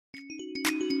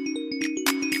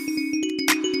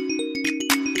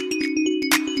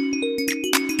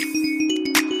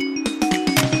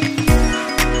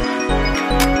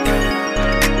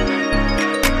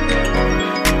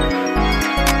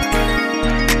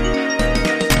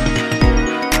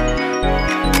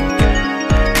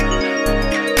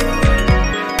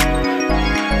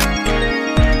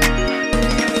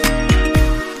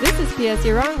P.S.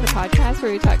 You're Wrong, the podcast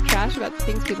where we talk trash about the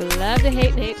things people love to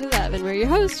hate and hate to love. And we're your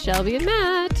hosts, Shelby and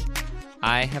Matt.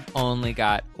 I have only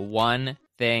got one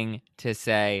thing to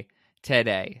say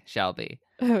today, Shelby.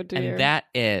 Oh, dear. And that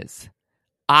is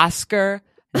Oscar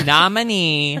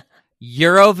nominee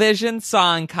Eurovision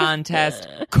Song Contest,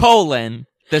 The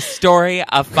Story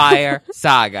of Fire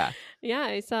Saga. Yeah,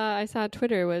 I saw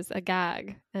Twitter was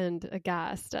agag and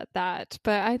aghast at that.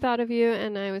 But I thought of you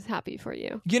and I was happy for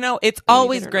you. You know, it's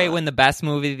always great when the best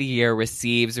movie of the year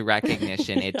receives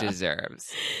recognition it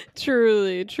deserves.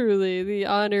 Truly, truly, the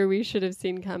honor we should have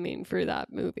seen coming for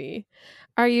that movie.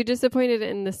 Are you disappointed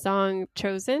in the song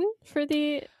chosen for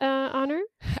the honor?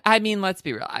 I mean, let's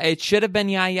be real. It should have been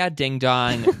Ya Ya Ding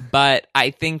Dong, but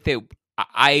I think that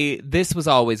this was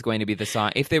always going to be the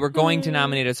song. If they were going to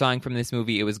nominate a song from this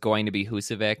movie, it was going to be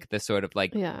Husavik, the sort of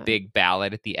big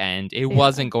ballad at the end. It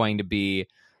wasn't going to be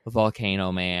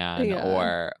Volcano Man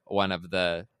or one of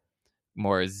the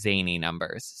more zany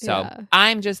numbers. So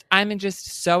I'm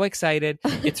just so excited.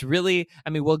 It's really, I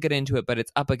mean, we'll get into it, but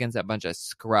it's up against a bunch of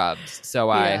scrubs.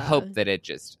 So I hope that it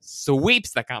just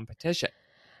sweeps the competition.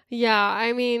 Yeah,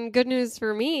 I mean, good news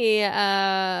for me,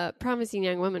 Promising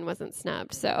Young Woman wasn't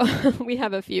snubbed, so we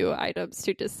have a few items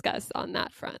to discuss on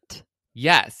that front.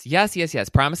 Yes.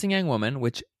 Promising Young Woman,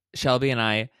 which Shelby and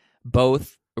I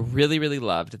both really, really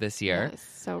loved this year. Yes,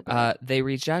 so good. They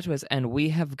reached out to us, and we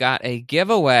have got a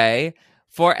giveaway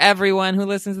for everyone who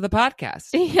listens to the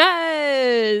podcast.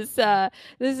 Yes!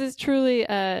 This is truly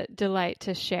a delight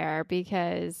to share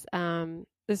because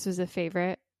this was a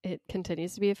favorite. It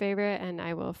continues to be a favorite, and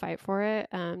I will fight for it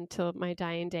till my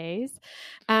dying days.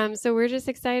 So we're just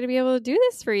excited to be able to do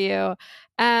this for you.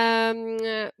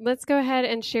 Let's go ahead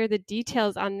and share the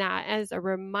details on that. As a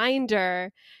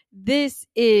reminder, this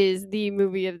is the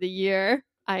movie of the year,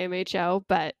 IMHO,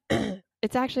 but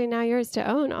it's actually now yours to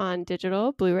own on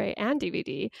digital, Blu-ray, and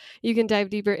DVD. You can dive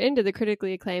deeper into the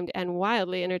critically acclaimed and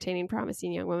wildly entertaining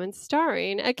Promising Young Woman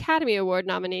starring Academy Award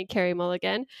nominee Carey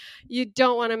Mulligan. You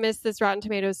don't want to miss this Rotten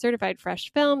Tomatoes certified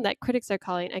fresh film that critics are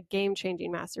calling a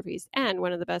game-changing masterpiece and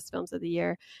one of the best films of the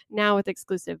year, now with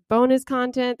exclusive bonus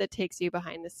content that takes you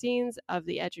behind the scenes of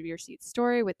the edge of your seat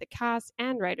story with the cast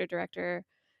and writer-director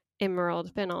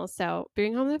Emerald Fennell. So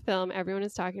bring home the film everyone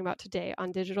is talking about today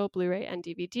on digital, Blu-ray, and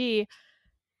DVD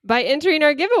by entering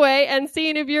our giveaway and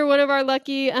seeing if you're one of our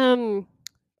lucky 3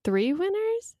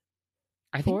 winners?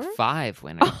 I think 4? 5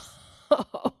 winners.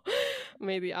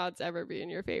 May the odds ever be in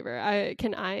your favor.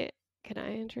 Can I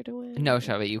enter to win? No,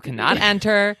 Shelby, you cannot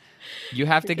enter. You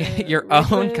have to get your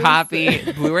own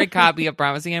copy, Blu-ray copy of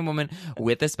Promising Young Woman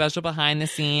with a special behind the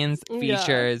scenes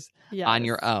features on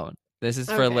your own. This is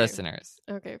for listeners.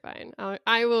 Okay, fine.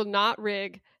 I will not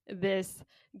rig this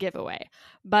giveaway,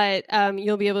 but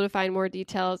you'll be able to find more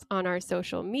details on our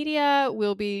social media.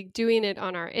 We'll be doing it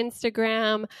on our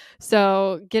Instagram,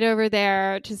 so get over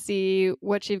there to see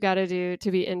what you've got to do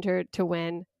to be entered to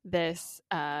win this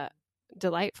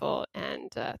delightful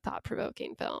and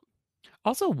thought-provoking film.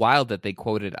 Also wild that they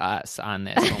quoted us on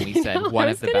this when we said one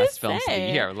of the best films of the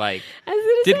year. Like,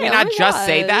 did we not just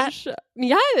say that?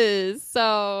 Yes.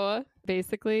 So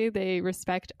basically, they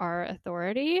respect our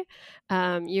authority.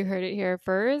 You heard it here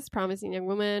first. Promising Young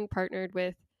Woman partnered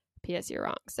with P.S. You're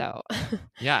Wrong. So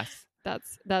yes,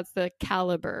 that's the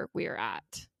caliber we're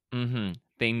at. Mm-hmm.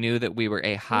 They knew that we were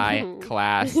a high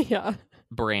class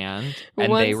brand, and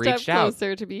one they reached step out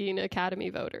closer to being Academy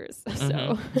voters. So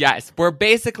mm-hmm. Yes, we're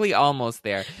basically almost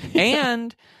there.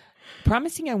 And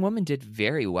Promising Young Woman did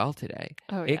very well today.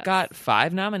 It got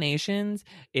 5 nominations.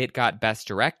 It got Best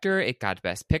Director. It got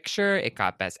Best Picture. It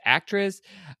got Best Actress.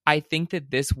 I think that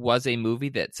this was a movie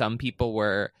that some people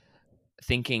were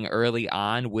thinking early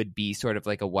on would be sort of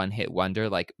like a one-hit wonder,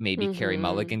 like maybe Carey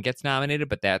Mulligan gets nominated,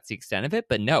 but that's the extent of it.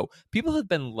 But no, people have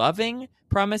been loving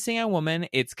Promising Young Woman.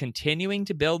 It's continuing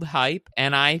to build hype,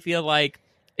 and I feel like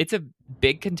it's a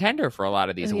big contender for a lot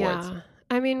of these awards.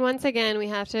 I mean, once again, we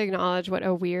have to acknowledge what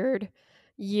a weird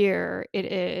year it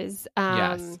is.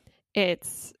 Yes.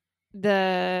 It's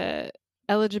the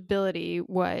eligibility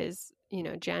was,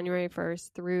 January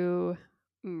 1st through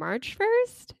March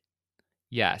 1st.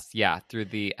 Yes. Yeah. Through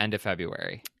the end of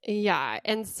February. Yeah.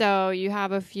 And so you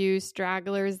have a few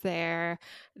stragglers there.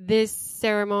 This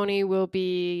ceremony will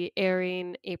be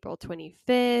airing April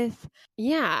 25th.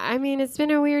 Yeah. I mean, it's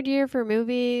been a weird year for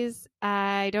movies.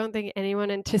 I don't think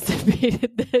anyone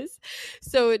anticipated this.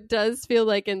 So it does feel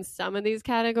like in some of these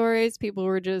categories, people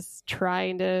were just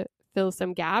trying to fill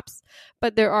some gaps.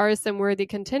 But there are some worthy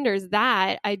contenders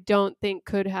that I don't think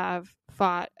could have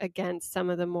fought against some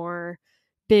of the more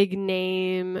big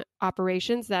name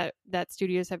operations that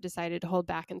studios have decided to hold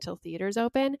back until theaters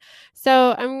open.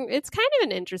 So it's kind of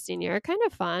an interesting year, kind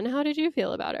of fun. How did you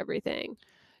feel about everything?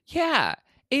 Yeah,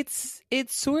 it's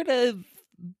sort of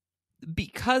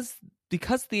because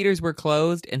theaters were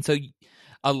closed, and so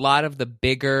a lot of the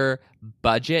bigger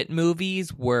budget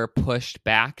movies were pushed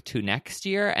back to next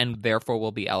year and therefore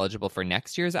will be eligible for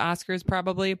next year's Oscars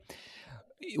probably.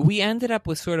 We ended up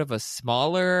with sort of a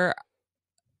smaller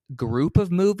group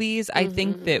of movies, I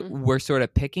think, that we're sort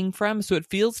of picking from. So it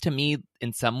feels to me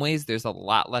in some ways there's a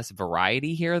lot less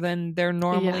variety here than there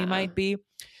normally might be.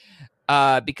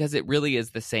 Because it really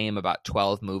is the same about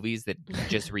 12 movies that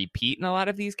just repeat in a lot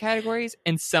of these categories.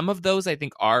 And some of those I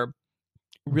think are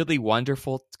really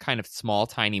wonderful kind of small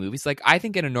tiny movies. Like I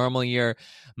think in a normal year,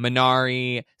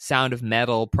 Minari, Sound of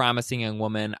Metal, Promising Young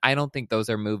Woman, I don't think those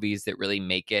are movies that really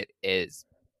make it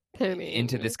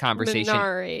into this conversation.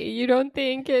 Minari, you don't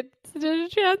think it's a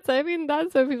chance? I mean,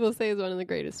 that's what people say is one of the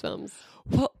greatest films.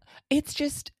 Well, it's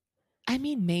just, I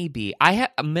mean, maybe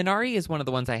Minari is one of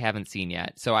the ones I haven't seen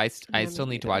yet, so I still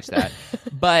need to watch that.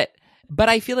 But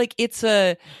I feel like it's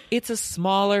a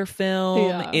smaller film.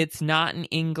 Yeah. It's not in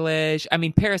English. I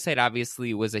mean, Parasite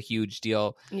obviously was a huge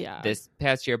deal this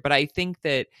past year, but I think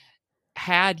that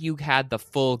had you had the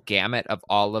full gamut of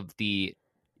all of the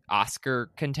Oscar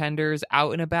contenders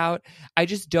out and about, I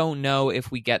just don't know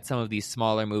if we get some of these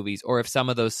smaller movies or if some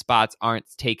of those spots aren't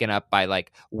taken up by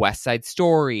like West Side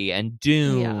Story and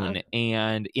Dune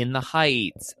and In the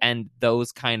Heights and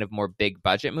those kind of more big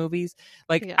budget movies.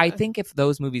 Like I think if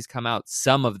those movies come out,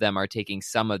 some of them are taking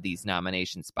some of these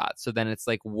nomination spots. So then it's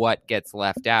like what gets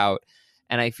left out?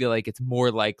 And I feel like it's more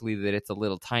likely that it's a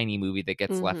little tiny movie that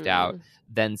gets left out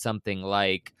than something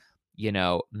like, you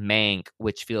know, Mank,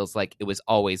 which feels like it was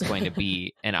always going to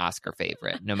be an Oscar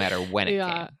favorite, no matter when it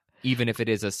came, even if it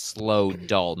is a slow,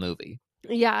 dull movie.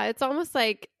 Yeah, it's almost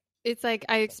like, it's like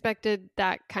I expected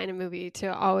that kind of movie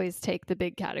to always take the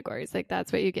big categories. Like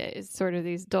that's what you get is sort of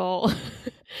these dull,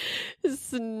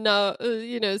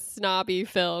 snobby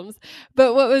films.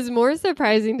 But what was more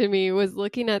surprising to me was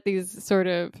looking at these sort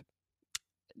of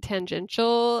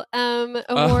tangential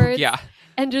awards.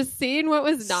 And just seeing what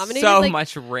was nominated. So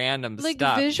much random stuff.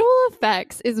 Like visual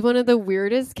effects is one of the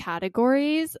weirdest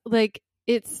categories. Like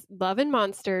it's Love and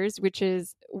Monsters, which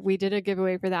is, we did a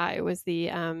giveaway for that. It was the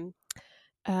YA.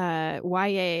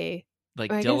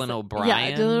 Like Dylan O'Brien.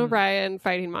 Yeah, Dylan O'Brien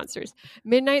fighting monsters.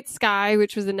 Midnight Sky,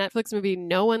 which was a Netflix movie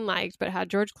no one liked, but had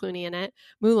George Clooney in it.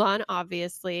 Mulan,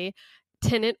 obviously.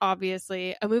 Tenet,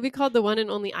 obviously. A movie called The One and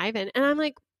Only Ivan. And I'm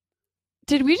like,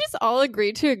 did we just all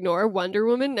agree to ignore Wonder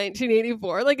Woman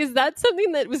 1984? Like, is that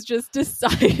something that was just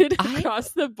decided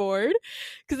across the board?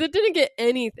 Because it didn't get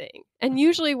anything. And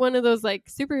usually one of those, like,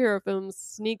 superhero films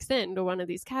sneaks into one of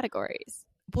these categories.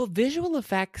 Well, visual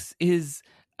effects is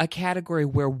a category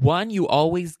where, one, you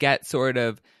always get sort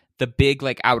of the big,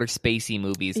 like, outer spacey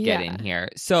movies get in here.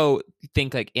 So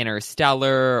think, like,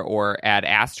 Interstellar or Ad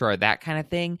Astra or that kind of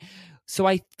thing. So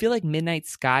I feel like Midnight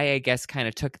Sky, I guess, kind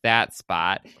of took that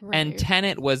spot. Right. And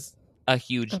Tenet was a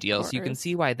huge deal. So you can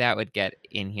see why that would get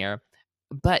in here.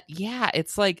 But yeah,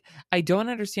 it's like, I don't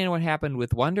understand what happened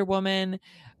with Wonder Woman.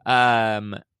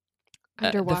 The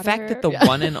fact that the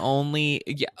one and only,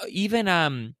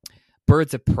 even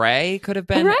Birds of Prey could have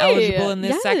been eligible in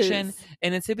this section.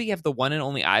 And instead we have The One and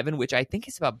Only Ivan, which I think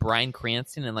is about Bryan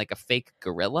Cranston and like a fake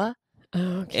gorilla.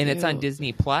 Oh, and it's on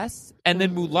Disney Plus. And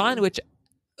then Mulan, which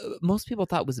most people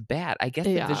thought was bad. I guess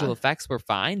the visual effects were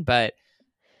fine, but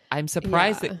I'm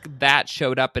surprised that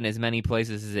showed up in as many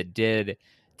places as it did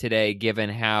today,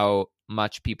 given how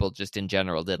much people just in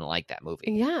general didn't like that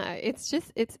movie. Yeah, it's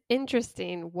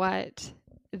interesting what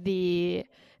the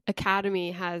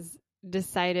Academy has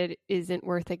decided isn't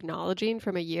worth acknowledging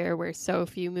from a year where so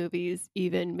few movies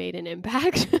even made an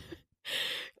impact.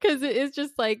 Because it is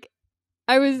just like,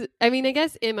 I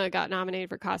guess Emma got nominated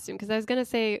for costume, because I was going to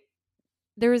say,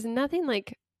 there was nothing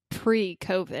like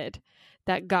pre-COVID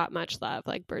that got much love,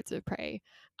 like Birds of Prey.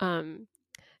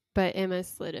 But Emma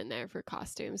slid in there for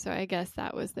costume, so I guess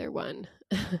that was their one.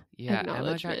 Yeah,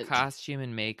 Emma got costume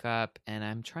and makeup, and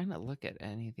I'm trying to look at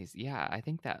any of these. Yeah, I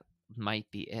think that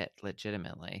might be it,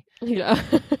 legitimately. Yeah.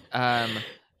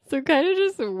 So kind of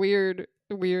just a weird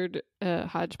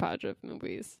hodgepodge of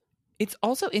movies. It's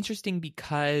also interesting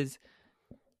because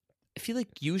I feel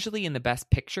like usually in the Best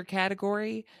Picture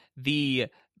category, the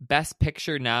Best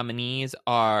Picture nominees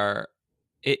are,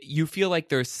 you feel like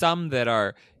there's some that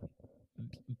are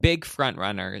big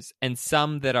frontrunners and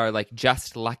some that are like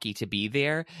just lucky to be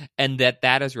there, and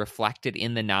that is reflected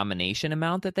in the nomination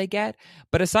amount that they get.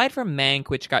 But aside from Mank,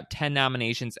 which got 10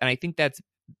 nominations, and I think that's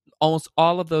almost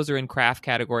all of those are in craft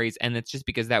categories, and it's just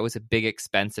because that was a big,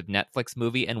 expensive Netflix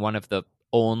movie and one of the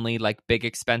only like big,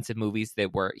 expensive movies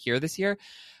that were here this year.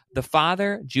 The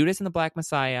Father, Judas and the Black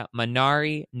Messiah,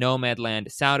 Minari,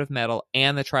 Nomadland, Sound of Metal,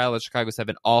 and The Trial of Chicago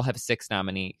 7 all have 6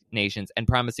 nominations, and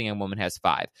Promising Young Woman has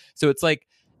 5. So it's like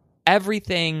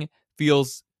everything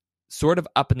feels sort of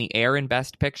up in the air in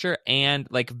Best Picture, and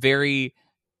like very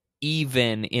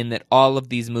even in that all of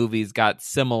these movies got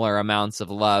similar amounts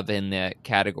of love in the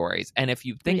categories. And if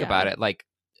you think about it, like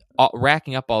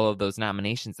racking up all of those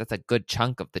nominations, that's a good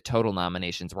chunk of the total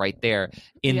nominations right there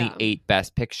in the 8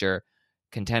 Best Picture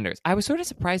contenders. I was sort of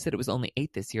surprised that it was only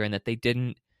 8 this year and that they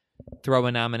didn't throw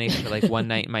a nomination for like One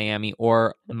Night in Miami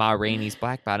or Ma Rainey's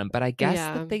Black Bottom. But I guess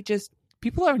that they just,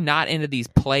 people are not into these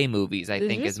play movies, I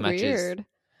think, as much weird.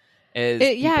 as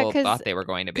people thought they were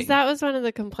going to be. Because that was one of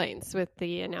the complaints with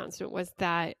the announcement, was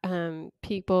that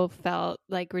people felt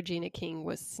like Regina King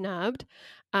was snubbed.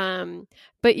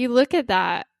 But you look at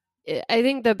that, I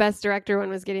think the Best Director one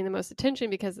was getting the most attention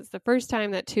because it's the first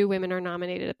time that 2 women are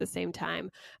nominated at the same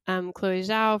time. Chloe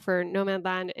Zhao for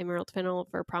Nomadland, Emerald Fennell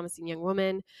for Promising Young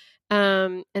Woman.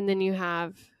 And then you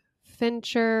have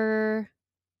Fincher,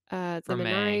 the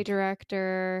Minari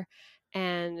director,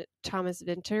 and Thomas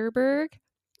Vinterberg,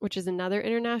 which is another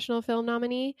international film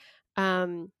nominee.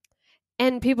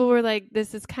 And people were like,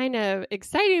 this is kind of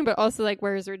exciting, but also like,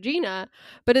 where's Regina?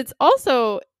 But it's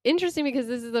also interesting because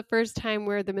this is the first time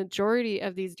where the majority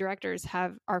of these directors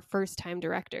are first-time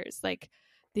directors. Like,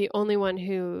 the only one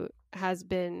who has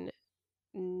been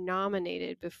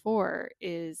nominated before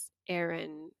is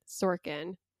Aaron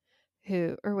Sorkin,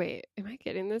 am I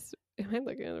getting this? Am I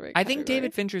looking at the right? I think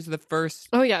David Fincher's the first.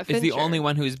 Oh yeah, Fincher is the only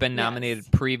one who's been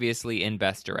nominated previously in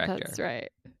Best Director. That's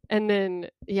right. And then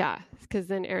because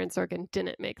then Aaron Sorkin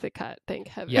didn't make the cut. Thank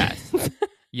heaven. Yes.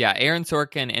 Yeah, Aaron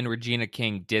Sorkin and Regina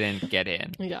King didn't get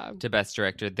in to Best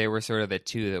Director. They were sort of the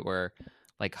 2 that were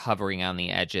like hovering on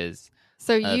the edges.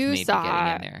 So you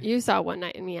saw One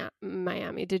Night in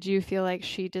Miami. Did you feel like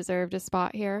she deserved a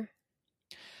spot here?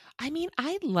 I mean,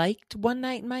 I liked One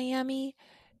Night in Miami.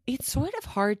 It's sort of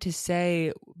hard to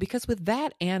say because with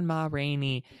that and Ma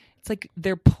Rainey, it's like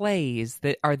they're plays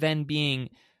that are then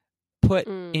being put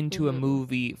into a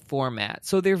movie format.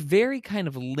 So they're very kind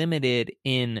of limited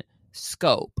in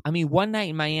scope. I mean, One Night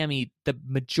in Miami, the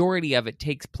majority of it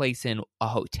takes place in a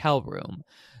hotel room.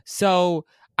 So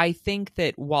I think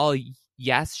that while,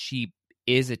 yes, she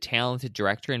is a talented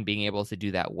director and being able to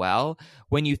do that well,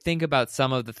 when you think about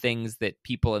some of the things that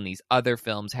people in these other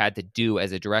films had to do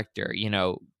as a director, you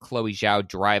know, Chloe Zhao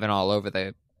driving all over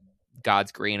the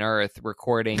God's green earth,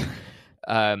 recording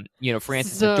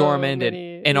Frances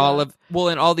McDormand and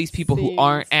all these people who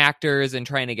aren't actors and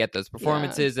trying to get those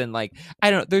performances and like, I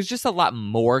don't know, there's just a lot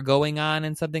more going on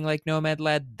in something like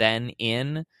Nomadland than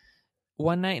in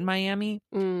One Night in Miami.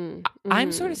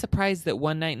 I'm sort of surprised that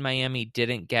One Night in Miami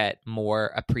didn't get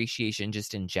more appreciation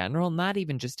just in general, not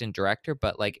even just in director,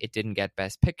 but like it didn't get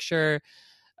Best Picture.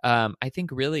 I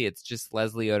think really it's just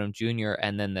Leslie Odom Jr.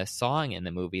 and then the song in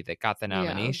the movie that got the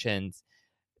nominations.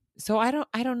 So I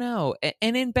don't know.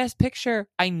 And in Best Picture,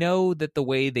 I know that the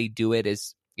way they do it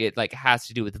is it like has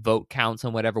to do with vote counts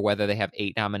and whatever, whether they have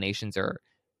 8 nominations or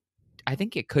I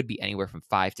think it could be anywhere from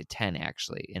 5 to 10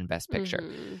 actually in Best Picture.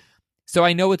 So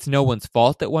I know it's no one's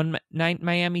fault that One Night in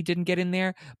Miami didn't get in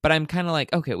there, but I'm kind of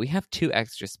like, okay, we have 2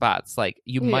 extra spots. Like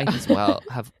you might as well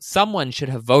have, someone should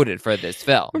have voted for this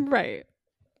film. Right.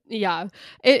 Yeah.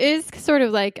 It is sort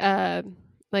of like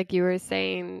you were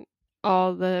saying,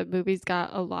 all the movies got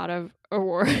a lot of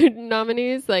award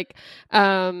nominees. Like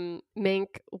Mank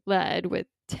led with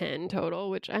 10 total,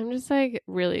 which I'm just like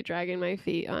really dragging my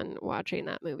feet on watching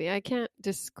that movie. I can't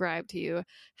describe to you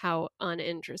how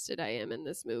uninterested I am in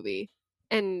this movie.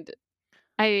 And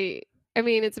I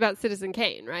mean, it's about Citizen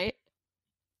Kane, right?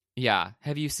 Yeah.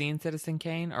 Have you seen Citizen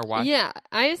Kane or watched? Yeah,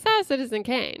 I saw Citizen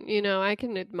Kane. You know, I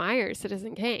can admire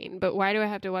Citizen Kane, but why do I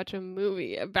have to watch a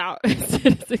movie about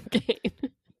Citizen Kane?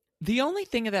 The only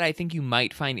thing that I think you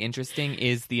might find interesting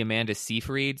is the Amanda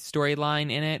Seyfried storyline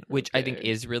in it, which I think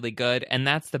is really good. And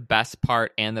that's the best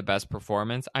part and the best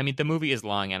performance. I mean, the movie is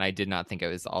long, and I did not think it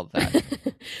was all that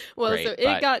great, so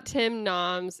it got 10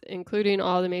 noms, including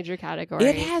all the major categories.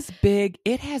 It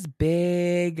has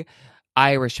big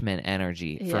Irishman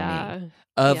energy for me. Got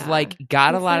it's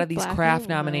a lot of these craft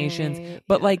nominations.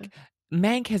 But like,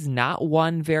 Mank has not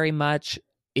won very much.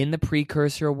 in the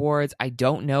precursor awards. I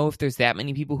don't know if there's that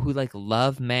many people who like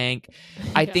love Mank.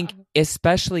 I think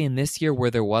especially in this year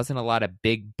where there wasn't a lot of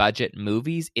big budget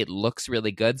movies, it looks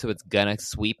really good. So it's going to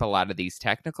sweep a lot of these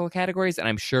technical categories, and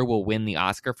I'm sure we'll win the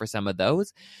Oscar for some of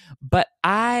those. But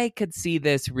I could see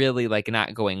this really like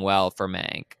not going well for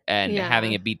Mank and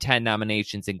having it be 10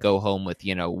 nominations and go home with,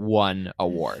 you know, 1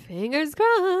 award. Fingers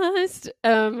crossed.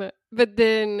 But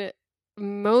then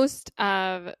most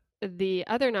of the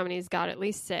other nominees got at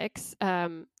least 6.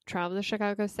 Trial of the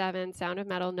Chicago 7, Sound of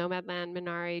Metal, Nomadland,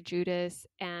 Minari, Judas,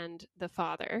 and The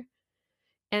Father.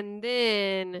 And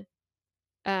then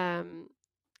I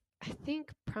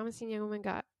think Promising Young Woman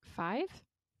got 5.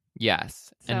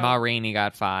 Yes. So, and Ma Rainey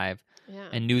got 5. Yeah.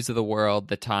 And News of the World,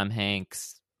 the Tom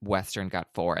Hanks Western, got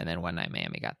 4. And then One Night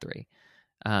Miami got 3.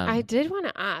 I did want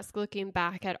to ask, looking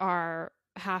back at our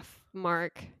half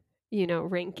mark, you know,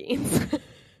 rankings.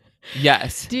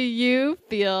 Yes. Do you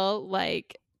feel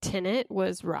like Tenet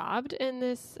was robbed in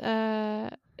this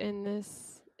body?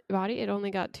 It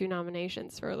only got 2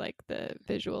 nominations for like the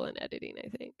visual and editing, I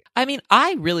think. I mean,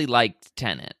 I really liked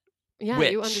Tenet. Yeah,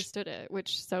 you understood it,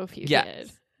 which so few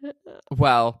did.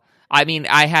 Well, I mean,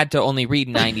 I had to only read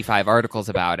 95 articles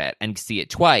about it and see it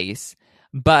twice,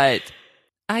 but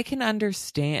I can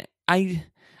understand. I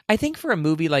think for a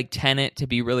movie like Tenet to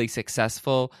be really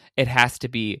successful, it has to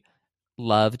be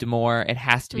loved more. It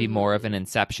has to be more of an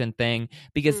Inception thing,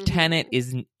 because Tenet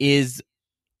is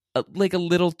like a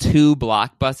little too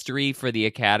blockbustery for the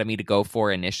Academy to go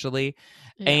for initially.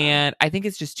 And I think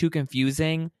it's just too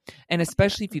confusing. And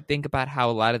especially if you think about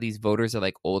how a lot of these voters are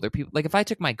like older people. Like if I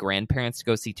took my grandparents to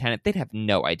go see Tenet, they'd have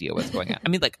no idea what's going on. I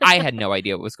mean, like I had no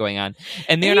idea what was going on.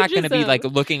 And they're not going to be like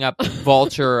looking up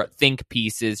Vulture think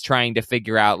pieces trying to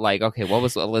figure out like, okay, what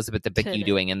was Elizabeth Debicki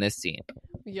doing in this scene?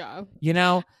 Yeah. You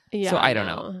know? Yeah, so I don't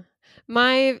know.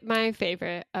 My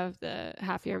favorite of the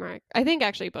half year mark, I think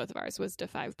actually both of ours, was Da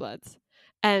 5 Bloods.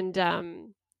 And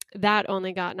that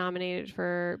only got nominated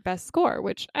for Best Score,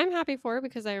 which I'm happy for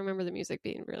because I remember the music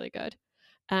being really good.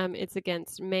 It's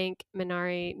against Mank,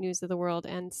 Minari, News of the World,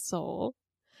 and Soul.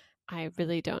 I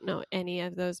really don't know any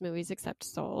of those movies except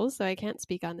Soul, so I can't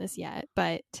speak on this yet.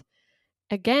 But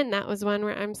again, that was one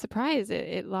where I'm surprised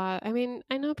it lost. I mean,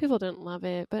 I know people didn't love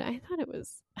it, but I thought it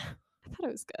was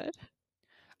good.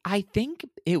 I think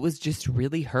it was just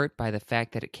really hurt by the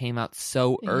fact that it came out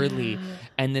so early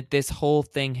and that this whole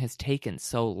thing has taken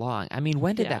so long. I mean,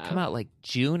 when did that come out? Like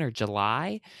June or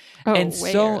July? Oh, and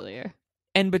way earlier.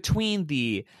 And between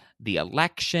the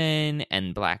election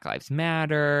and Black Lives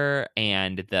Matter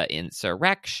and the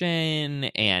insurrection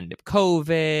and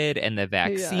COVID and the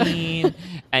vaccine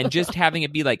and just having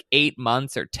it be like 8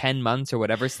 months or 10 months or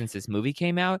whatever since this movie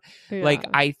came out, like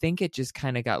I think it just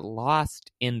kind of got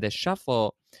lost in the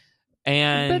shuffle.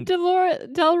 And but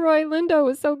Delroy Lindo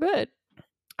was so good.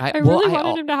 I really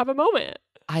wanted him to have a moment.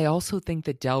 I also think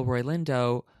that Delroy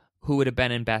Lindo, who would have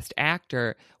been in Best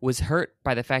Actor, was hurt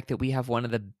by the fact that we have one of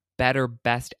the better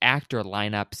Best Actor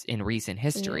lineups in recent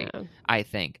history. I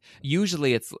think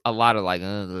usually it's a lot of like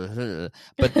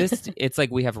but this it's like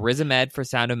we have Riz Ahmed for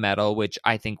Sound of Metal, which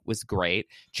I think was great,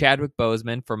 Chadwick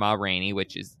Boseman for Ma Rainey,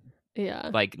 which is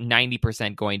like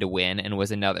 90% going to win and was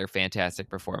another fantastic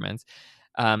performance,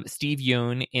 Steve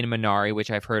Yeun in Minari,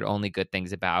 which I've heard only good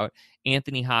things about,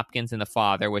 Anthony Hopkins in The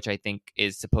Father, which I think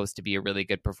is supposed to be a really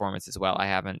good performance as well. I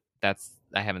haven't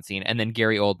seen, and then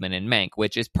Gary Oldman in Mank,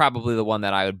 which is probably the one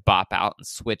that I would bop out and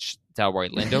switch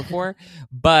Delroy Lindo for.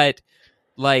 But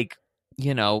like,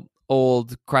 you know,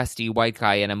 old crusty white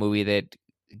guy in a movie that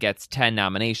gets 10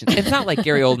 nominations. It's not like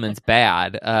Gary Oldman's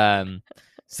bad.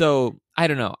 So I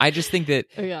don't know. I just think that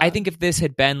I think if this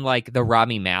had been like the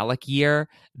Rami Malek year,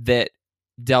 that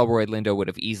Delroy Lindo would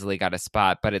have easily got a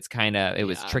spot, but it's it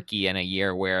was tricky in a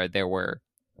year where there were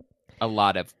a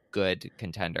lot of good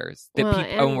contenders that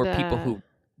were people who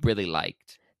really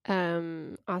liked.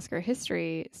 Oscar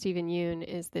history, Steven Yeun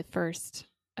is the first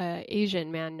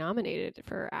Asian man nominated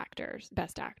for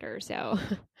Best Actor. So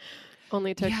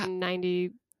only took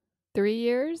 93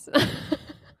 years.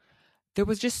 There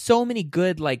was just so many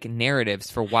good like narratives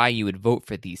for why you would vote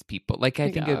for these people. Like I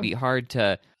think it would be hard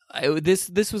to.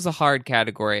 This was a hard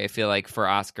category, I feel like, for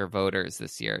Oscar voters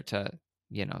this year to,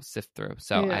 you know, sift through.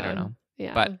 So I don't know.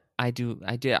 Yeah. But I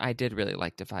did really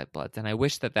like Da 5 Bloods, and I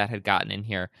wish that had gotten in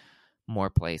here more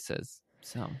places.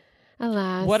 So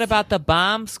alas. What about the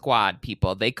Bomb Squad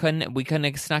people? We couldn't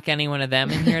have snuck any one of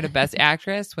them in here to Best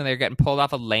Actress when they're getting pulled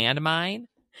off a landmine?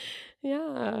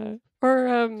 Yeah.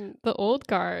 the old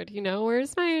guard,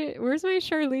 where's my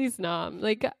Charlize nom?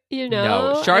 Like,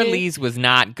 No, Charlize was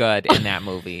not good in that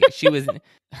movie. She was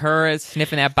her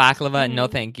sniffing that baklava. No,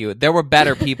 thank you. There were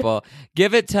better people.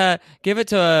 Give it to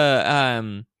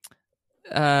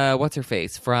what's her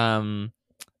face from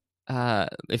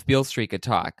If Beale Street Could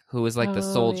Talk, who was like the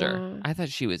soldier. Yeah. I thought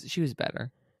she was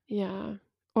better. Yeah.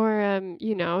 Or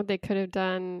they could have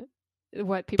done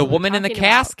what people the woman in the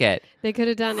casket. They could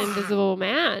have done Invisible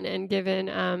Man and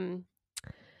given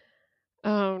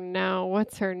oh no,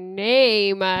 what's her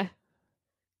name?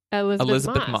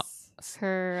 Elizabeth Moss.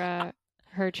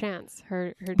 Her chance,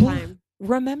 her time.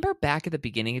 Remember back at the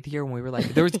beginning of the year when we were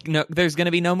like, there's going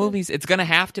to be no movies. It's going to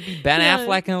have to be Ben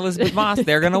Affleck and Elizabeth Moss.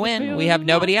 They're going to win. We have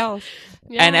nobody else.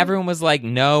 Yeah. And everyone was like,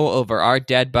 no, over our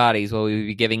dead bodies will we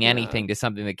be giving anything to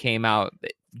something that came out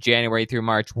January through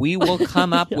March. We will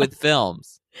come up with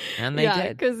films. And they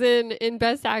did. Because in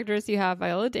Best Actress, you have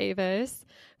Viola Davis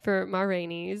for Ma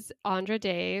Rainey's, Andra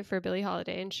Day for Billie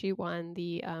Holiday, and she won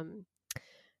the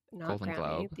Golden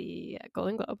Globe. The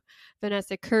Golden Globe.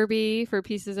 Vanessa Kirby for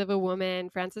Pieces of a Woman,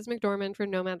 Frances McDormand for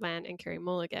Nomadland, and Carey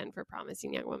Mulligan for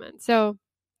Promising Young Woman. So,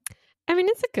 I mean,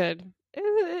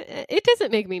 it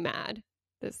doesn't make me mad,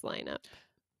 this lineup.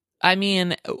 I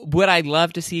mean, would I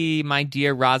love to see my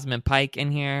dear Rosamund Pike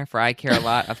in here for I Care a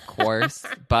Lot? Of course.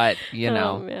 But,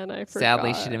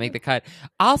 sadly, she didn't make the cut.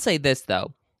 I'll say this,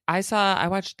 though. I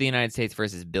watched The United States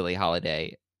versus Billie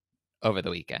Holiday over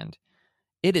the weekend.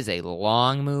 It is a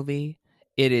long movie.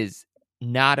 It is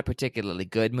not a particularly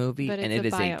good movie, and it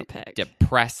is a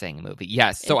depressing movie.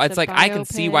 Yes, so it's like I can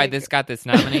see why this got this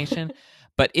nomination,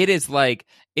 but it is like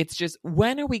it's just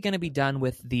when are we going to be done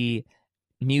with the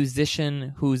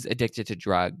musician who's addicted to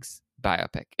drugs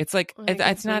biopic? It's like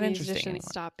it's not interesting anymore.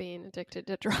 Stop being addicted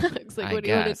to drugs. Like, what do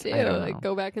you want to do? Like,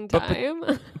 go back in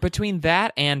time? Between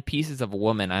that and Pieces of a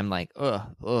Woman, I'm like,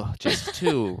 just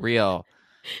too real.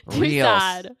 Too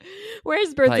sad.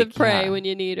 Where's Birds of Prey when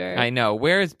you need her? I know.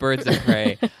 Where's Birds of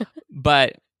Prey?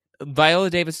 But Viola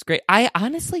Davis is great. I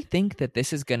honestly think that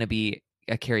this is going to be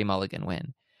a Carey Mulligan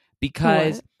win.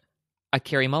 Because a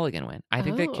Carey Mulligan win. I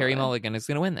think that Carey Mulligan is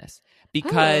going to win this.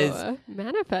 Because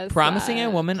manifest Promising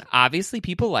Young Woman, obviously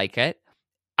people like it.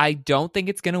 I don't think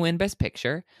it's going to win Best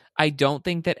Picture. I don't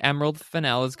think that Emerald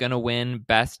Fennell is going to win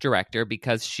Best Director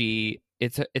because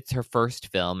it's her first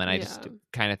film, and I just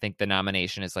kind of think the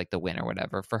nomination is like the win or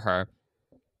whatever for her.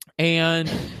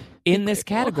 And in this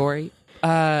category,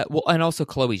 and also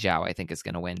Chloe Zhao, I think, is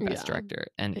going to win Best Director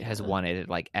and has won it at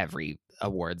like every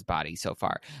awards body so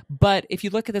far. But if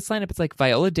you look at this lineup, it's like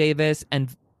Viola Davis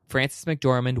and Frances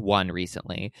McDormand won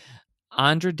recently.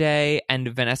 Andra Day and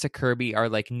Vanessa Kirby are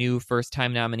like new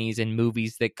first-time nominees in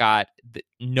movies that got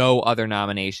no other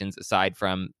nominations aside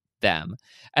from them.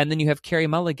 And then you have Carey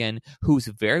Mulligan, who's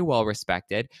very well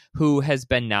respected, who has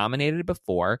been nominated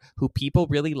before, who people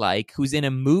really like, who's in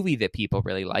a movie that people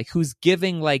really like, who's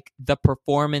giving like the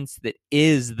performance that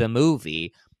is the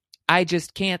movie. I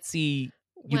just can't see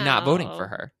you not voting for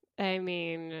her. I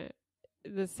mean,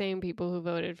 the same people who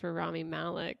voted for Rami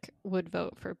Malek would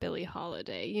vote for Billie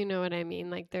Holiday. You know what I mean?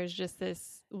 Like, there's just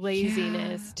this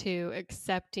laziness to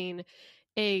accepting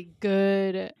a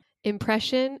good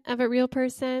impression of a real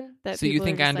person. So you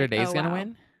think Andra Day is going to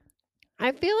win?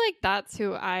 I feel like that's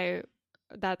who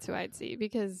I'd see,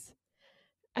 because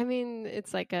I mean,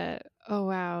 it's like oh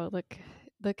wow,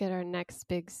 look at our next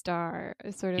big star.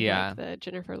 It's sort of like the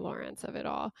Jennifer Lawrence of it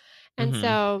all. And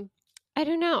so I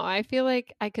don't know. I feel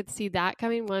like I could see that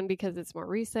coming, one, because it's more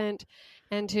recent,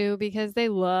 and two, because they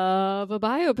love a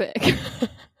biopic.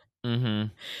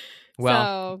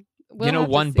 Well, so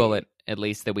one bullet at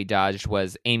least that we dodged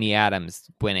was Amy Adams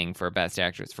winning for Best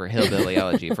Actress for Hillbilly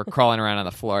Elegy for crawling around on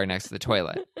the floor next to the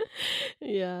toilet.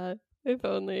 Yeah, if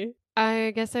only.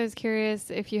 I guess I was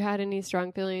curious if you had any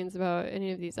strong feelings about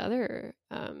any of these other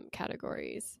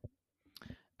categories.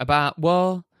 I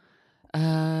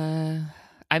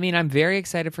mean, I'm very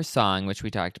excited for Song, which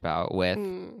we talked about with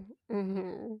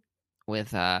Eurovision.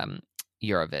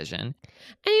 And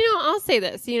I'll say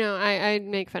this, I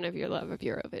make fun of your love of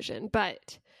Eurovision,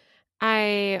 but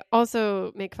I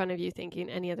also make fun of you thinking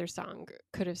any other song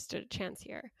could have stood a chance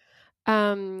here.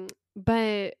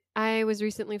 But I was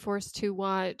recently forced to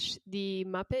watch the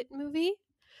Muppet movie.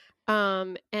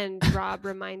 And Rob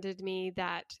reminded me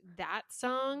that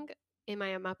song, Am I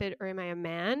a Muppet or Am I a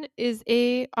Man, is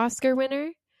a Oscar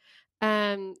winner.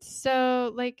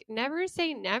 So like, never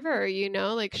say never,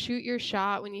 like shoot your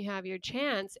shot when you have your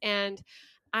chance. And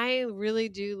I really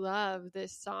do love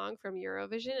this song from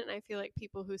Eurovision, and I feel like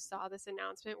people who saw this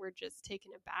announcement were just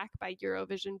taken aback by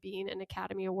Eurovision being an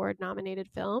Academy Award nominated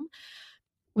film.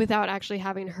 without actually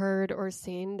having heard or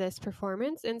seen this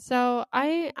performance. And so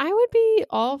I would be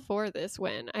all for this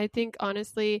win. I think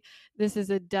honestly, this is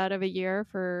a dud of a year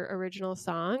for original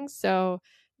songs. So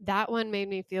that one made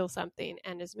me feel something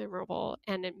and is memorable,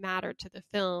 and it mattered to the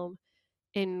film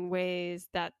in ways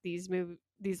that these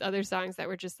other songs that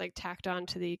were just like tacked on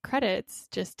to the credits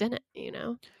just didn't, you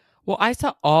know? Well, I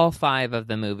saw all 5 of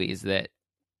the movies that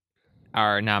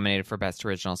are nominated for Best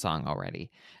Original Song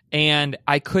already. And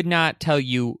I could not tell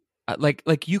you,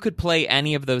 like you could play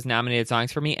any of those nominated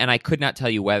songs for me, and I could not tell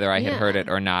you whether I had heard it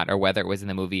or not, or whether it was in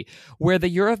the movie, where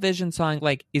the Eurovision song,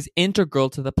 like, is integral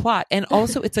to the plot. And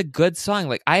also, it's a good song.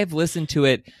 Like, I have listened to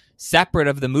it separate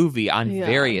of the movie on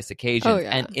various occasions,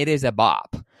 and it is a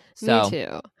bop. So. Me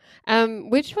too.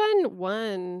 Which one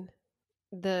won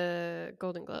the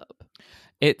Golden Globe?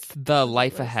 It's the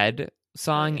Life Ahead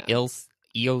song,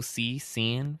 EOC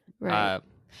Scene. Right.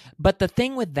 But the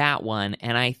thing with that one,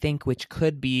 and I think which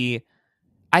could be,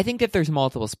 I think that there's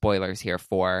multiple spoilers here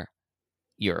for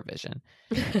Eurovision.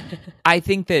 I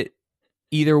think that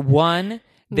either one,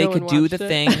 they could do the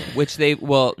thing which they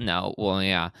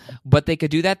but they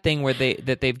could do that thing where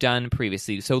they've done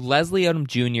previously. So Leslie Odom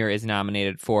Jr. is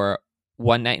nominated for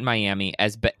One Night in Miami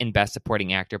as in Best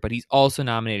Supporting Actor, but he's also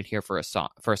nominated here for a song.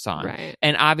 Right.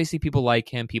 And obviously people like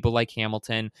him, people like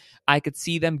Hamilton. I could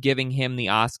see them giving him the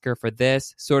Oscar for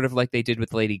this, sort of like they did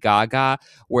with Lady Gaga,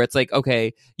 where it's like,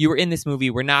 okay, you were in this movie,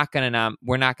 we're not gonna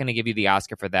give you the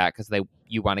Oscar for that because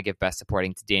you want to give Best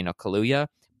Supporting to Daniel Kaluuya,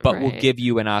 but we'll give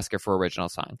you an Oscar for original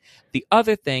song. The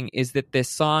other thing is that this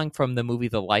song from the movie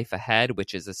The Life Ahead,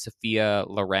 which is a Sophia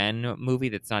Loren movie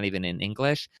that's not even in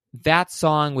English, that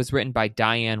song was written by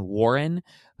Diane Warren,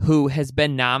 who has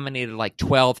been nominated like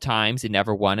 12 times and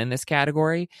never won in this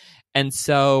category. And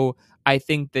so I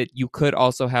think that you could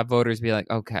also have voters be like,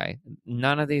 okay,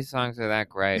 none of these songs are that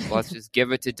great. Let's just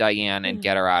give it to Diane and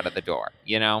get her out of the door,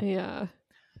 you know? Yeah.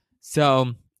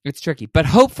 So it's tricky, but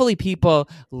hopefully people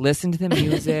listen to the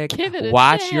music,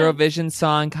 watch Eurovision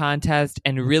Song Contest,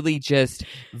 and really just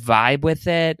vibe with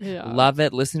it, love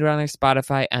it, listen to it on their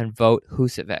Spotify, and vote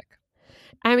Husavik.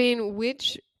 I mean,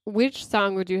 which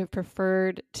song would you have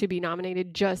preferred to be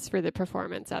nominated just for the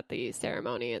performance at the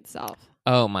ceremony itself?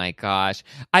 Oh my gosh.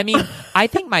 I mean, I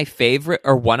think my favorite,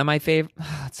 or one of my favorite,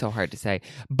 it's so hard to say,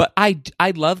 but I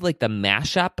love like the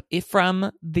mashup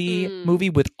from the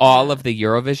movie with all of the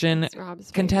Eurovision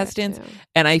contestants.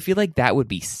 And I feel like that would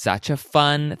be such a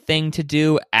fun thing to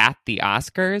do at the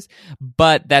Oscars,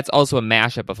 but that's also a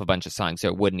mashup of a bunch of songs, so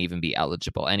it wouldn't even be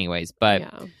eligible anyways. But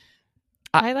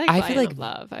I feel like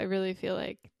Love. I really feel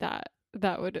like that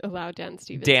would allow Dan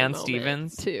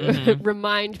Stevens to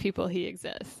remind people he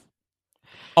exists.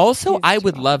 Also, I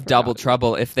would love Double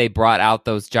Trouble if they brought out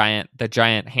the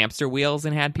giant hamster wheels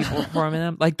and had people performing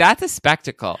them. Like, that's a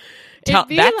spectacle. That's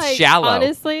like, shallow.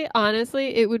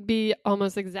 Honestly, it would be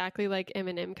almost exactly like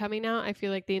Eminem coming out. I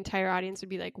feel like the entire audience would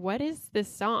be like, "What is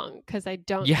this song?" Because I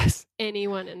don't think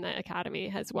anyone in the Academy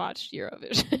has watched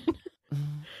Eurovision.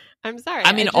 I'm sorry.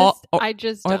 I mean, I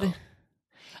just don't.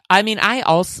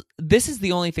 This is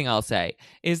the only thing I'll say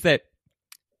is that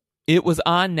it was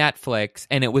on Netflix,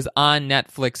 and it was on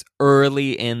Netflix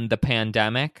early in the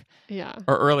pandemic. Yeah.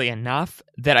 Or early enough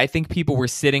that I think people were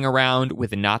sitting around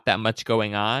with not that much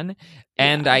going on.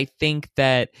 And I think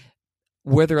that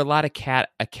were there a lot of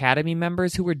Academy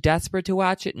members who were desperate to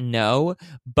watch it? No.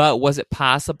 But was it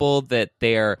possible that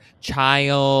their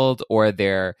child or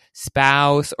their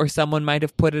spouse or someone might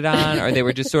have put it on, or they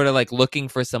were just sort of like looking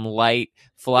for some light,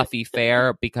 fluffy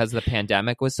fare because the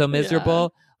pandemic was so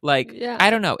miserable? Like,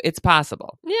 I don't know. It's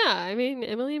possible. Yeah, I mean,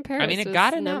 Emily in Paris. I mean, it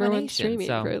got a number nomination one streaming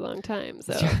for a long time,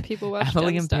 so people watched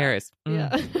Emily in Paris.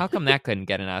 How come that couldn't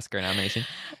get an Oscar nomination?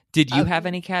 Did you have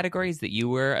any categories that you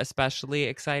were especially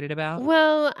excited about?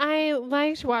 Well, I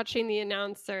liked watching the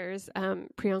announcers,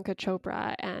 Priyanka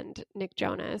Chopra and Nick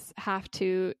Jonas, have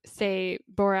to say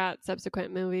Borat's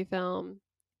subsequent movie film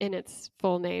in its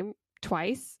full name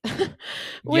twice,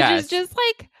 which is just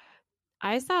like,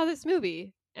 I saw this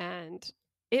movie and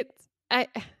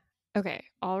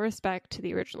all respect to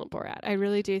the original Borat. I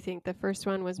really do think the first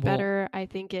one was better. I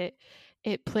think it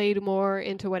played more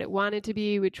into what it wanted to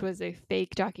be, which was a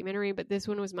fake documentary, but this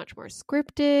one was much more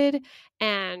scripted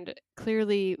and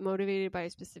clearly motivated by a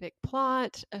specific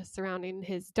plot surrounding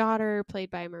his daughter,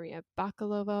 played by Maria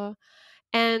Bakalova.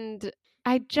 And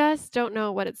I just don't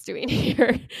know what it's doing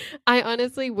here. I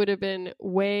honestly would have been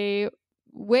way,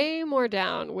 way more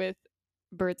down with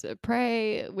Birds of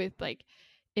Prey, with like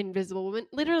Invisible Woman,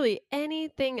 literally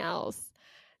anything else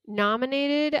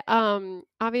nominated.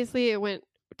 Obviously it went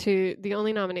the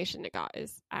only nomination it got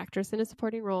is actress in a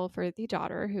supporting role for the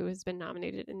daughter, who has been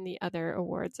nominated in the other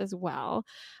awards as well.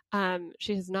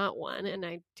 She has not won, and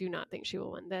I do not think she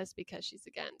will win this because she's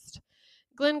against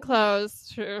Glenn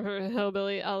Close for her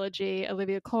Hillbilly Elegy,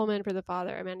 Olivia Colman for The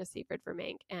Father, Amanda Seyfried for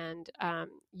Mank, and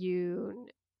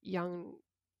Young.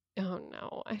 Oh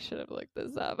no, I should have looked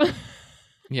this up.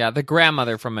 Yeah, the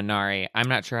grandmother from Minari. I'm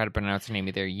not sure how to pronounce her name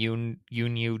either. Yoon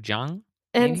Yoo Jung.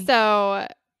 And so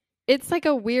it's like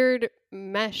a weird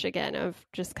mesh again of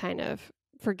just kind of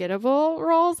forgettable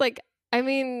roles. Like, I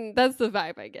mean, that's the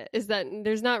vibe I get, is that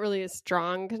there's not really a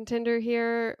strong contender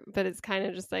here, but it's kind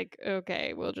of just like,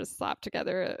 okay, we'll just slap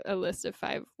together a list of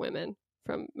 5 women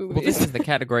from movies. Well, this is the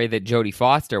category that Jodie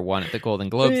Foster won at the Golden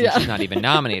Globes, and she's not even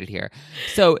nominated here.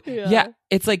 So, yeah,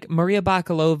 it's like Maria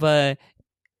Bakalova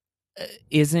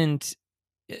isn't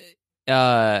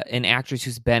an actress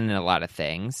who's been in a lot of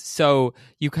things. So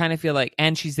you kind of feel like,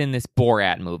 and she's in this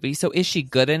Borat movie. So is she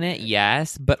good in it?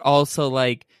 Yes. But also,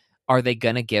 like, are they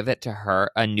going to give it to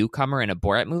her, a newcomer in a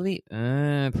Borat movie?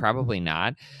 Probably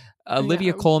not.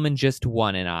 Olivia Colman just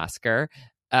won an Oscar.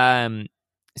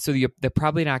 So they're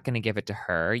probably not going to give it to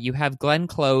her. You have Glenn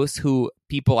Close, who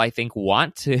people I think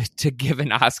want to give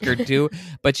an Oscar to,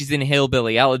 but she's in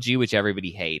Hillbilly Elegy, which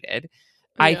everybody hated.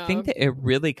 Yeah. I think that it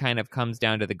really kind of comes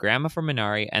down to the grandma from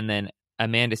Minari and then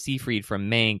Amanda Seyfried from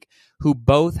Mank, who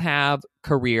both have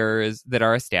careers that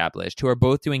are established, who are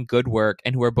both doing good work,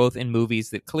 and who are both in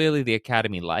movies that clearly the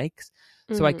Academy likes.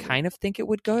 So I kind of think it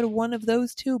would go to one of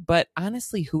those two, but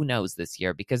honestly, who knows this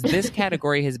year? Because this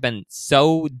category has been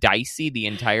so dicey the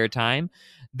entire time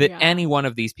that any one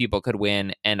of these people could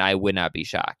win, and I would not be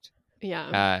shocked.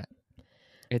 Yeah.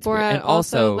 It's Borat and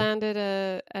also landed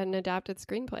an adapted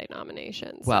screenplay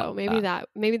nomination. So well, maybe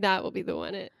that will be the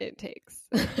one it takes.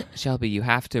 Shelby, you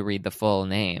have to read the full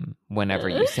name whenever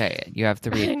you say it. You have to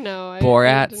read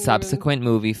Borat subsequent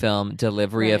movie film,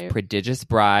 delivery of prodigious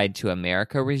bride to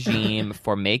America regime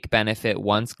for make benefit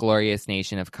once glorious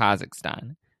nation of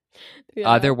Kazakhstan. Yeah.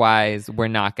 Otherwise, we're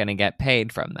not going to get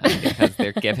paid from them because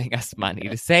they're giving us money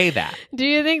to say that. Do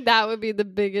you think that would be the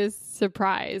biggest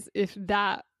surprise if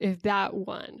that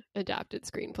won adapted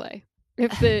screenplay?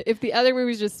 If the other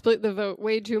movies just split the vote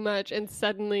way too much and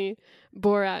suddenly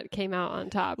Borat came out on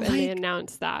top and they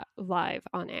announced that live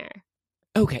on air.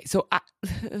 Okay, so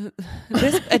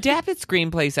this adapted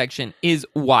screenplay section is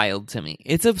wild to me.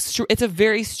 It's a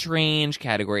very strange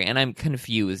category, and I'm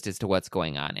confused as to what's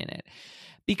going on in it.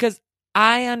 Because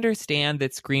I understand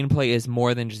that screenplay is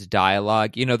more than just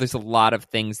dialogue. You know, there's a lot of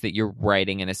things that you're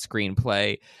writing in a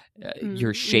screenplay.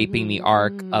 You're shaping the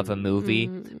arc of a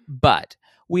movie. But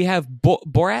we have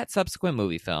Borat subsequent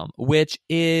movie film, which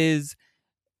is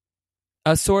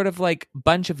a sort of like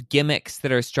bunch of gimmicks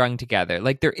that are strung together.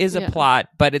 Like there is a plot,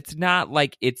 but it's not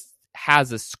like it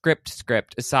has a script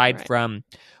aside from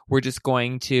we're just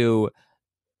going to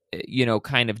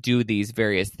kind of do these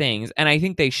various things. And I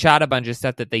think they shot a bunch of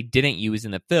stuff that they didn't use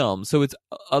in the film. So it's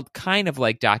a kind of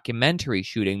like documentary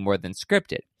shooting more than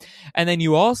scripted. And then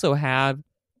you also have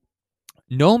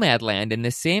Nomadland in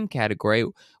the same category,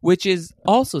 which is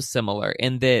also similar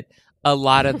in that a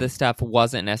lot of the stuff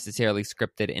wasn't necessarily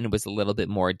scripted and it was a little bit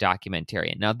more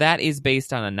documentarian. Now that is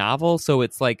based on a novel, so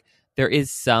it's like there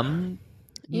is some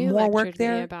more work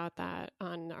there me about that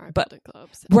on our Golden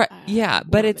Globes.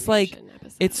 But it's like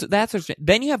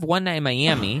then you have One Night in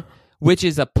Miami, which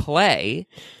is a play.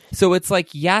 So it's like,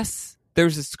 yes,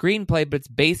 there's a screenplay, but it's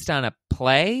based on a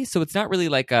play. So it's not really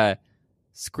like a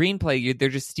screenplay. They're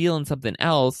just stealing something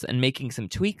else and making some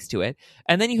tweaks to it.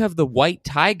 And then you have The White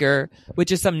Tiger,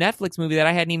 which is some Netflix movie that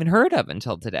I hadn't even heard of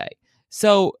until today.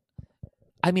 So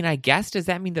I mean, I guess, does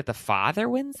that mean that The Father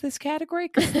wins this category?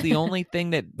 Because it's the only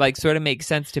thing that like sort of makes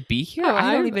sense to be here.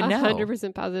 I don't even know. I'm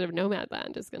 100% positive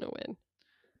Nomadland is going to win.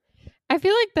 I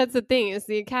feel like that's the thing is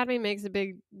the Academy makes a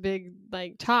big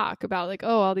like talk about like,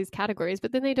 oh, all these categories,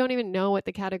 but then they don't even know what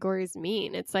the categories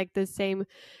mean. It's like the same.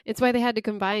 It's why they had to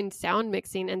combine sound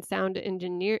mixing and sound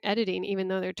engineer editing, even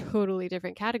though they're totally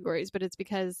different categories. But it's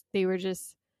because they were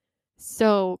just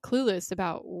so clueless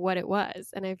about what it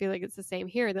was. And I feel like it's the same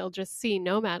here. They'll just see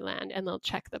Nomadland and they'll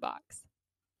check the box.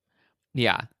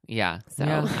 Yeah. So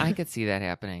yeah, I could see that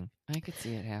happening.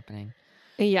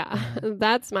 Yeah,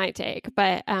 that's my take.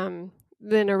 But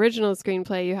then original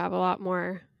screenplay, you have a lot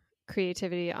more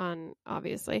creativity on,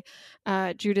 obviously.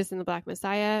 Judas and the Black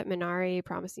Messiah, Minari,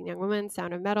 Promising Young Woman,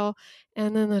 Sound of Metal,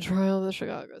 and then The Trial of the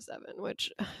Chicago 7,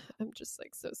 which I'm just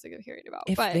like so sick of hearing about.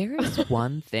 But there is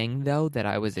one thing, though, that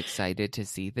I was excited to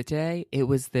see today, it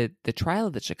was that The Trial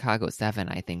of the Chicago 7,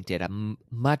 I think, did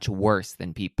much worse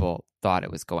than people thought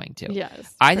it was going to.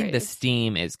 Yes. I think the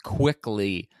steam is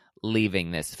quickly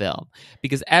leaving this film,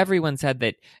 because everyone said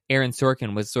that Aaron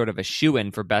Sorkin was sort of a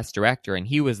shoo-in for Best Director, and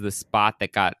he was the spot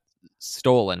that got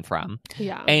stolen from.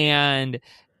 Yeah. And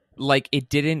like it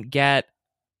didn't get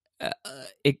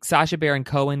Sacha Baron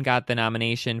Cohen got the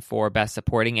nomination for Best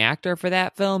Supporting Actor for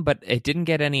that film, but it didn't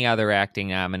get any other acting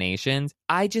nominations.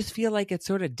 I just feel like it's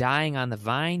sort of dying on the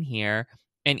vine here.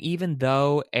 And even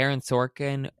though Aaron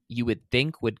Sorkin, you would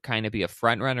think, would kind of be a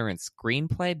frontrunner in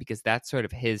screenplay because that's sort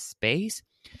of his space,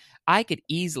 I could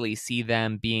easily see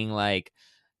them being like,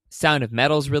 Sound of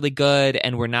Metal's really good,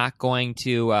 and we're not going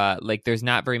to there's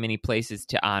not very many places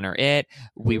to honor it.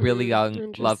 We really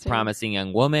love Promising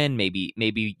Young Woman. Maybe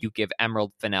you give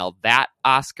Emerald Fennell that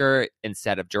Oscar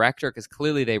instead of director, because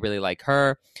clearly they really like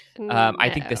her. No. I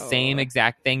think the same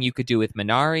exact thing you could do with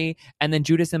Minari, and then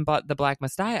Judas and the Black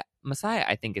Messiah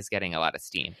I think is getting a lot of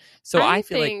steam. So I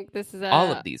feel like all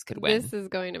of these could win. This is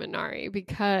going to Minari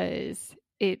because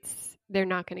they're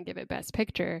not going to give it Best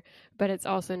Picture, but it's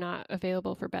also not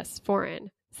available for Best Foreign.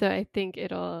 So I think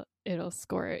it'll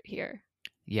score it here.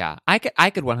 Yeah, I could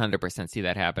 100% see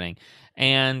that happening.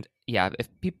 And yeah, if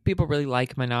people really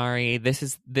like Minari,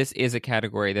 this is a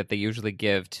category that they usually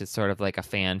give to sort of like a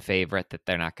fan favorite that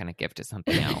they're not going to give to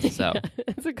something else. So yeah,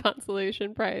 it's a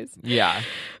consolation prize. Yeah,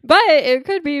 but it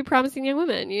could be Promising Young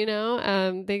Woman. You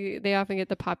know, they often get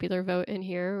the popular vote in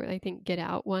here. I think Get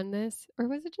Out won this, or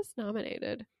was it just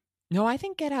nominated? No, I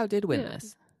think Get Out did win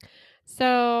this.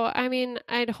 So, I mean,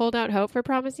 I'd hold out hope for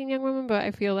Promising Young Woman, but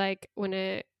I feel like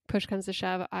when push comes to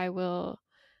shove, I will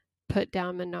put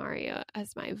down Minari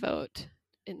as my vote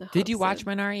in the Did you watch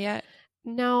Minari yet?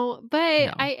 No, but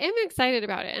I am excited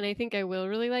about it, and I think I will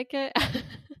really like it,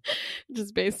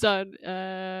 just based on,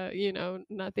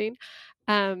 nothing.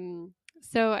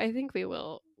 So I think we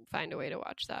will find a way to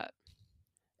watch that.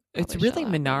 It's really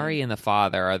Minari and The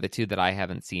Father are the two that I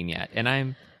haven't seen yet,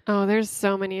 and Oh, there's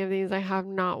so many of these I have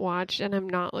not watched, and I'm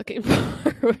not looking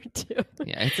forward to.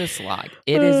 Yeah, it's a slog.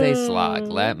 It is a slog,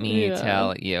 let me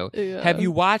tell you. Yeah. Have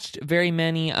you watched very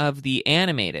many of the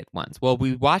animated ones? Well,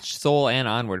 we watched Soul and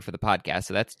Onward for the podcast,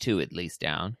 so that's 2 at least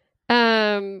down.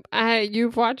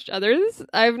 You've watched others?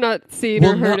 I've not seen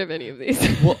or heard of any of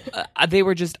these. Well, they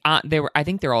were just on. I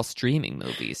think they're all streaming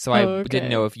movies, so I didn't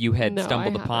know if you had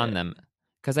stumbled upon them.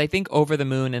 Because I think Over the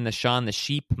Moon and the Shaun the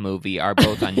Sheep movie are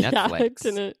both on Netflix.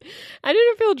 I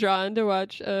didn't feel drawn to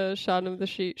watch Shaun the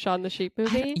Sheep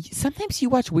movie. Sometimes you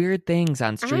watch weird things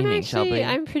on streaming, Shelby.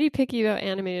 I'm pretty picky about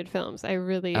animated films. I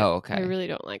really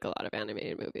don't like a lot of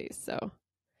animated movies. So,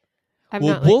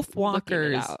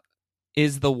 Wolfwalkers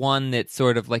is the one that's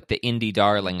sort of like the indie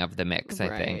darling of the mix. I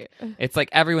think it's like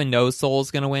everyone knows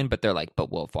Soul's gonna win, but they're like, but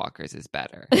Wolfwalkers is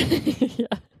better. Yeah.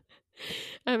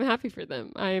 I'm happy for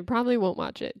them. I probably won't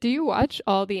watch it. Do you watch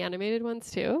all the animated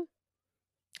ones too?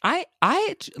 I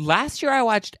last year I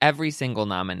watched every single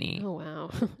nominee. Oh wow.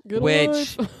 Good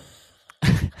which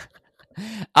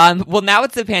well, now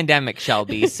it's the pandemic,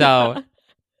 Shelby, so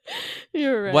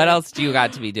you're right. What else do you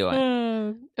got to be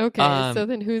doing? Okay, so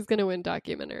then who's going to win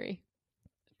documentary?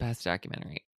 Best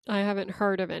documentary. I haven't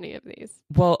heard of any of these.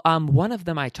 Well, one of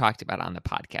them I talked about on the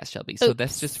podcast, Shelby, so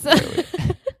that's just rude.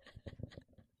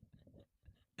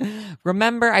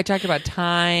 Remember, I talked about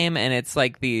Time, and it's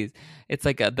like the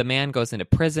man goes into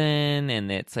prison,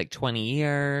 and it's like 20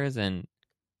 years, and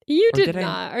you did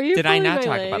not. Are you? Did I not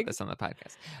talk about this on the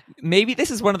podcast? Maybe this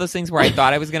is one of those things where I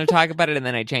thought I was going to talk about it, and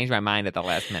then I changed my mind at the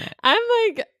last minute. I'm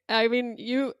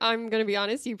going to be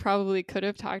honest. You probably could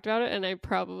have talked about it, and I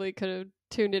probably could have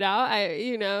tuned it out.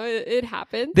 It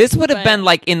happened. This would have been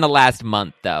like in the last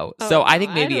month, though. So I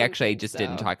think maybe I just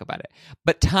didn't talk about it.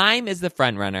 But Time is the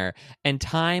front runner, and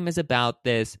Time is about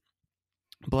this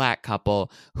Black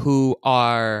couple who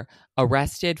are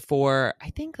arrested for,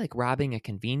 I think, like robbing a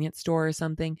convenience store or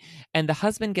something, and the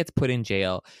husband gets put in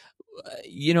jail,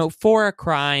 for a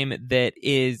crime that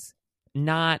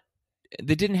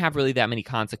didn't have really that many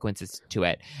consequences to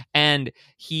it, and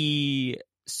he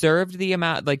served the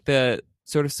amount, like the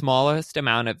sort of smallest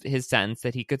amount of his sentence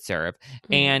that he could serve,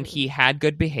 and he had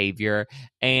good behavior,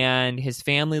 and his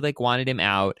family wanted him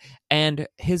out, and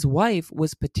his wife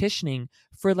was petitioning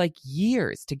for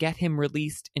years to get him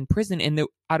released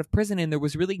out of prison, and there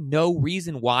was really no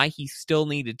reason why he still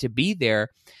needed to be there,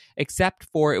 except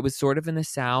for it was sort of in the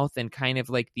South, and kind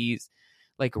of these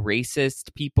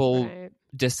racist people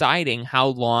deciding how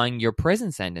long your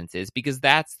prison sentence is, because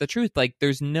that's the truth.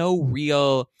 There's no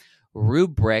real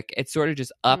rubric. It's sort of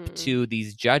just up to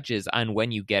these judges on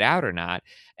when you get out or not.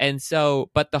 And so,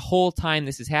 but the whole time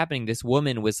this is happening, this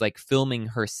woman was filming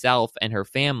herself and her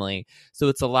family. So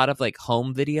it's a lot of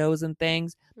home videos and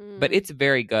things, but it's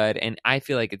very good. And I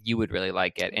feel like you would really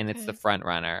like it. And it's the front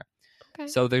runner. Okay.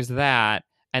 So there's that.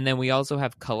 And then we also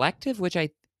have Collective,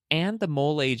 and The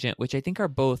Mole Agent, which I think are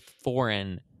both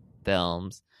foreign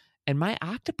films. And My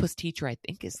Octopus Teacher, I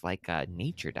think, is like a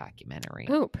nature documentary.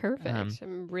 Oh, perfect.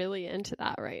 I'm really into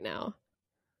that right now.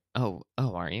 Oh,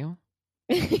 are you?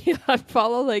 I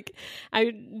follow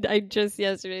I just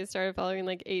yesterday started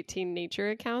following 18 nature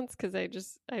accounts because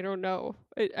I don't know.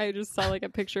 I just saw a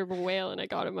picture of a whale and I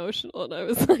got emotional and I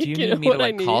was like, do you need me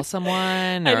to call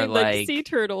someone or I need sea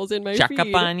turtles in my check feed.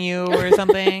 up on you or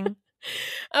something?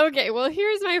 Okay, well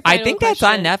here's my final I think question. that's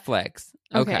on Netflix.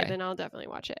 Okay, then I'll definitely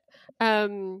watch it.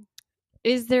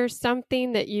 Is there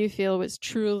something that you feel was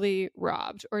truly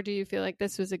robbed, or do you feel like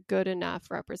this was a good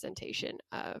enough representation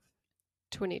of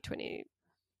 2020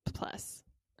 plus?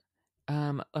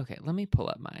 Okay, let me pull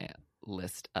up my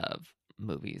list of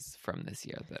movies from this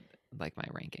year that my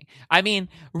ranking. I mean,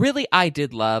 really, I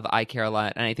did love I Care a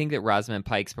Lot, and I think that Rosamund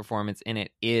Pike's performance in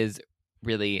it is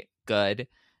really good.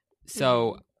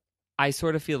 So I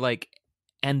sort of feel like,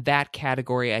 and that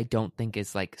category I don't think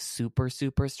is super,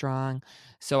 super strong.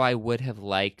 So I would have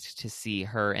liked to see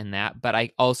her in that. But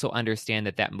I also understand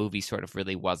that movie sort of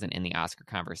really wasn't in the Oscar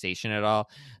conversation at all.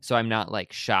 So I'm not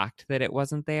shocked that it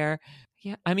wasn't there.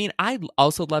 Yeah. I mean, I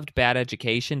also loved Bad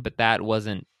Education, but that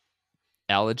wasn't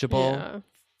eligible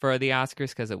for the Oscars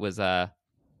because it was a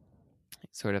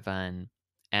sort of an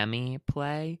Emmy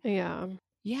play. Yeah.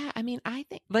 Yeah, I mean, I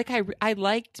think I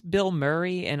liked Bill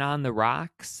Murray in On the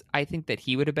Rocks. I think that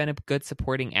he would have been a good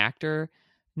supporting actor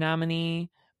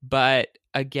nominee. But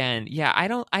again, yeah, I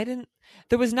didn't.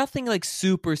 There was nothing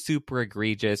super, super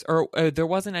egregious, or there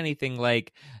wasn't anything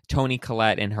like Toni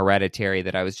Collette in Hereditary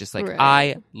that I was just right.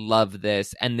 I love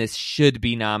this, and this should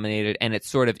be nominated, and it's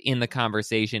sort of in the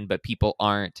conversation, but people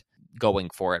aren't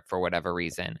going for it for whatever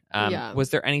reason.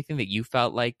 Was there anything that you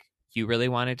felt like you really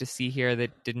wanted to see here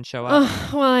that didn't show up?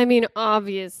 Well, I mean,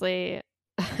 obviously,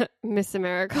 Miss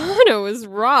Americana was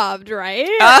robbed, right?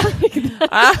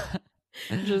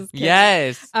 Just kidding.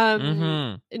 Yes.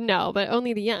 No, but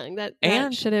Only the Young. That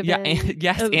should have been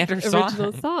and her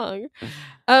original song.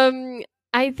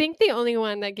 I think the only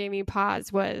one that gave me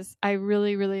pause was I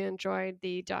really, really enjoyed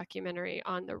the documentary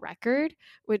On the Record,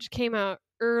 which came out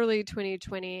early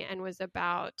 2020 and was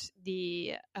about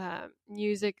the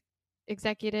music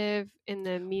executive in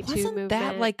the Me Too movement.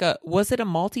 Wasn't that was it a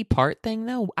multi-part thing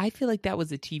though? I feel like that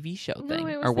was a TV show thing,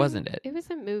 or wasn't it? It was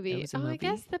a movie. I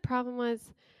guess the problem was,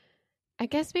 I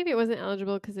guess maybe it wasn't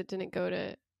eligible because it didn't go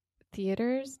to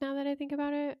theaters. Now that I think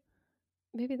about it,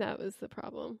 maybe that was the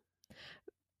problem.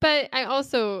 But I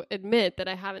also admit that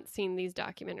I haven't seen these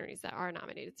documentaries that are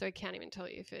nominated, so I can't even tell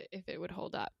you if it would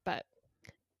hold up. But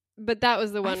that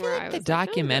was the one where I was. The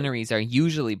documentaries are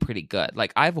usually pretty good.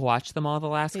 I've watched them all the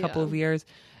last couple of years,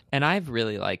 and I've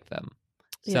really liked them.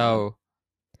 So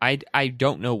I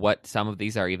don't know what some of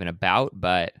these are even about,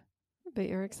 but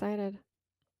you're excited.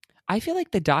 I feel like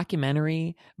the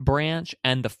documentary branch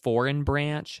and the foreign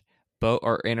branch, both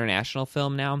or international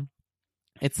film now,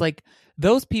 it's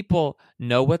those people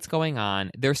know what's going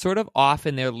on. They're sort of off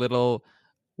in their little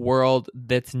world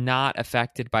that's not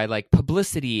affected by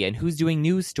publicity and who's doing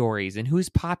news stories and who's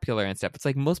popular and stuff.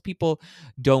 It's most people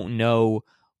don't know,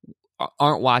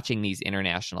 aren't watching these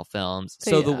international films.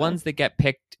 So the ones that get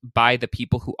picked by the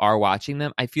people who are watching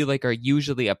them, I feel are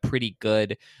usually a pretty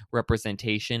good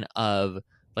representation of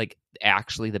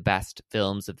actually the best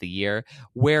films of the year.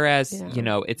 Whereas,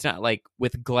 it's not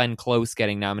with Glenn Close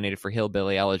getting nominated for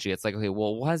Hillbilly Elegy. It's okay,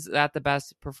 well, was that the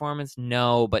best performance?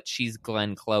 No, but she's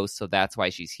Glenn Close, so that's why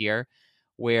she's here.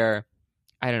 Where,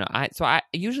 I don't know. I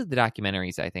usually the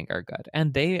documentaries I think are good.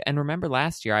 And remember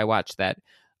last year I watched that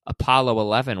Apollo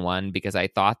 11 one because I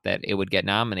thought that it would get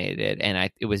nominated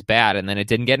and it was bad and then it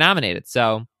didn't get nominated.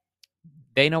 So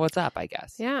they know what's up, I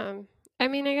guess. Yeah. I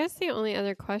mean, I guess the only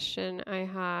other question I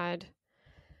had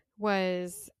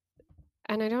was,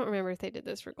 and I don't remember if they did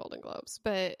this for Golden Globes,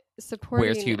 but supporting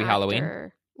Where's Hubie actor,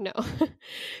 Halloween? No.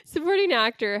 Supporting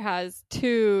actor has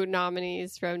 2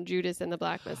 nominees from Judas and the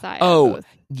Black Messiah. Oh,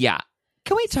 yeah.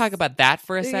 Can we talk about that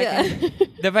for a second? Yeah.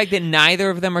 The fact that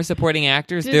neither of them are supporting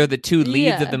actors, they're the 2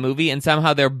 leads of the movie, and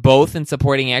somehow they're both in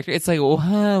supporting actor. It's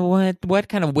what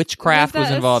kind of witchcraft was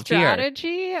involved here?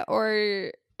 Strategy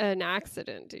or an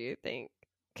accident, do you think?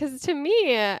 Because to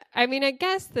me, I mean, I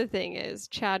guess the thing is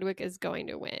Chadwick is going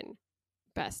to win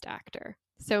Best Actor.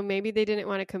 So maybe they didn't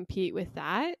want to compete with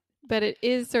that, but it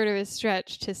is sort of a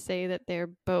stretch to say that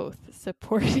they're both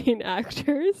supporting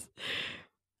actors.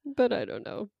 But I don't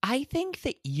know. I think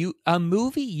that a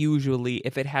movie usually,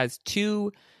 if it has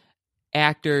 2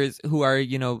 actors who are,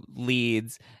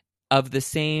 leads of the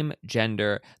same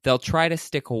gender, they'll try to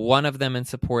stick one of them in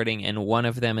supporting and one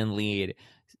of them in lead.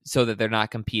 so that they're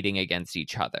not competing against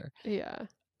each other. Yeah.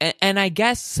 And I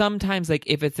guess sometimes, like,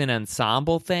 if it's an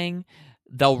ensemble thing,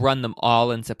 they'll run them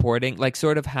all in supporting, like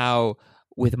sort of how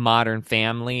with Modern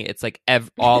Family, it's like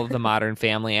all of the Modern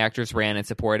Family actors ran in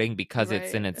supporting because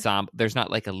it's an ensemble. There's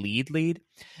not like a lead,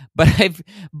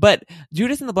 but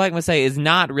Judas and the Black Messiah is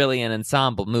not really an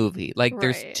ensemble movie. Like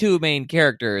there's two main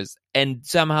characters, and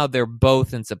somehow they're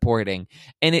both in supporting.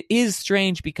 And it is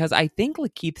strange because I think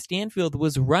Lakeith Stanfield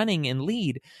was running in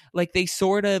lead. Like they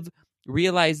sort of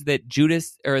realized that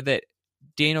that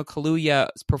Daniel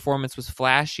Kaluuya's performance was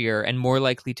flashier and more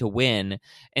likely to win,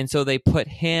 and so they put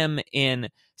him in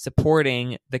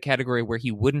supporting, the category where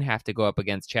he wouldn't have to go up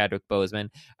against Chadwick Boseman,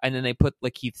 and then they put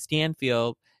Lakeith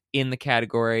Stanfield in the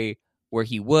category where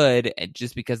he would,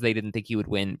 just because they didn't think he would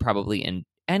win probably in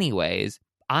anyways.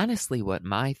 Honestly, what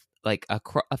my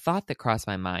a thought that crossed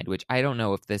my mind, which I don't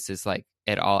know if this is like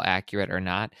at all accurate or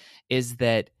not, is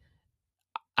that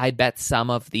I bet some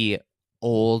of the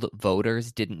old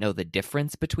voters didn't know the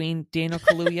difference between Daniel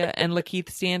Kaluuya and Lakeith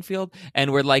Stanfield,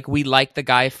 and were like, we like the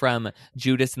guy from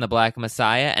Judas and the Black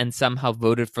Messiah, and somehow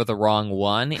voted for the wrong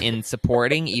one in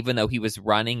supporting, even though he was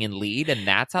running in lead, and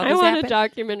that's how this happened. I want a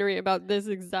documentary about this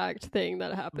exact thing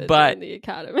that happened in the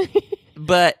Academy.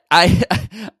 But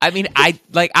I mean,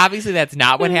 obviously that's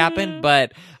not what happened,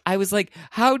 but I was like,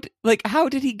 how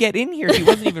did he get in here? He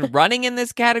wasn't even running in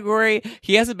this category.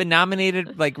 He hasn't been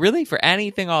nominated, like, really for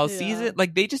anything all season.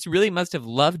 Like, they just really must have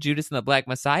loved Judas and the Black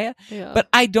Messiah. Yeah. But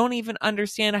I don't even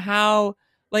understand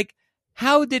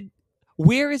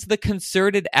where is the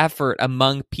concerted effort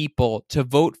among people to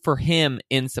vote for him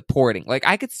in supporting? Like,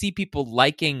 I could see people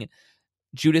liking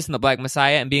Judas and the Black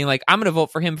Messiah and being like, I'm going to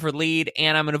vote for him for lead,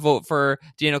 and I'm going to vote for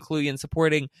Daniel Kaluuya in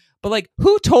supporting. But like,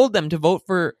 who told them to vote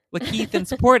for Lakeith in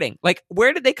supporting? Like,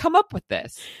 where did they come up with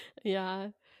this? Yeah.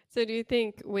 So do you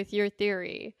think with your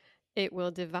theory, it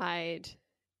will divide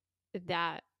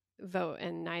that vote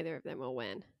and neither of them will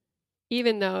win?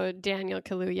 Even though Daniel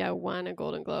Kaluuya won a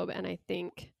Golden Globe, and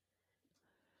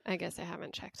I guess I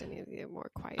haven't checked any of the more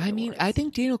quiet awards. I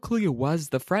think Daniel Kaluuya was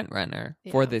the front runner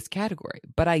for this category,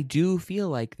 but I do feel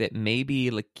like that maybe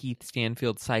Lakeith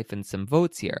Stanfield siphoned some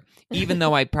votes here, even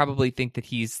though I probably think that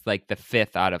he's like the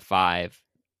 5th out of 5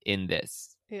 in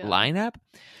this lineup.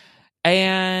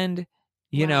 And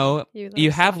you know, you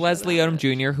have Leslie Odom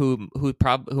Jr. who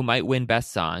might win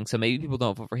Best Song, so maybe people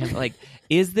don't vote for him. Like,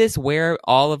 is this where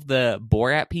all of the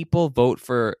Borat people vote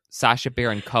for Sacha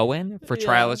Baron Cohen for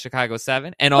Trial of Chicago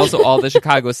 7, and also all the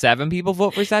Chicago 7 people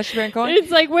vote for Sacha Baron Cohen?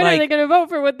 It's like, when are they going to vote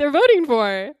for what they're voting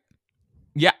for?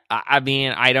 Yeah, I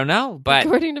mean, I don't know, but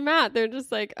according to Matt, they're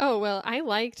just like, oh well, I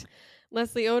liked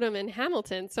Leslie Odom in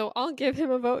Hamilton, so I'll give him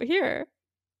a vote here.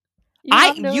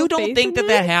 You don't think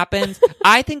that happens?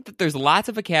 I think that there's lots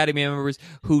of Academy members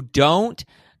who don't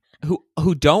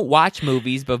watch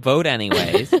movies but vote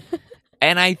anyways.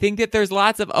 And I think that there's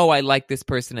lots of, I like this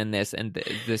person and this and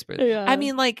this person. Yeah. I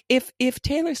mean, like, if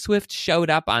Taylor Swift showed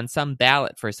up on some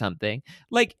ballot for something,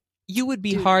 like, you would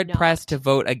be hard pressed to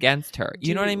vote against her.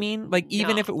 You know what I mean? Like,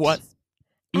 even if it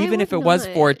was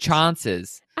for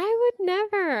chances. I would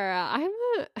never.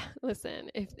 Listen,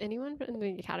 if anyone in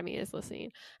the Academy is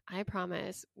listening, I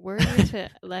promise, were you to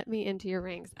let me into your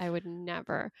ranks, I would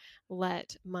never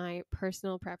let my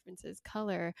personal preferences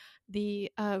color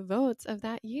the votes of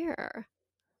that year.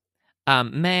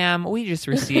 Ma'am, we just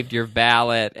received your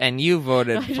ballot, and you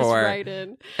voted for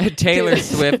Taylor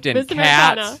Swift and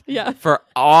Cats for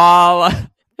all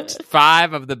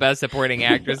 5 of the Best Supporting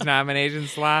Actress nomination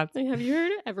slots. Have you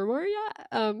heard Evermore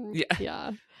yet?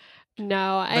 Yeah.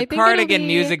 No, I think the Cardigan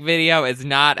music video is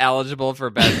not eligible for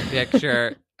Best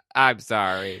Picture. I'm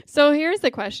sorry. So here's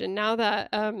the question. Now that,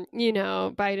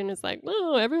 Biden is like,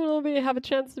 everyone will have a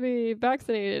chance to be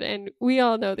vaccinated. And we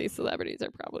all know these celebrities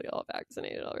are probably all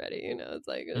vaccinated already. You know, it's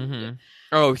like,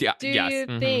 oh, yeah. Do you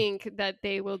think that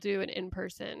they will do an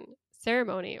in-person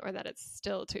ceremony, or that it's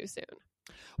still too soon?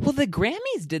 Well, the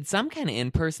Grammys did some kind of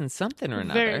in-person something or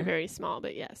another. Very, very small,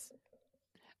 but yes.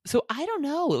 So I don't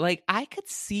know. Like, I could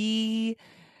see,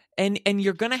 and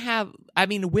you're going to have, I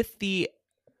mean, with the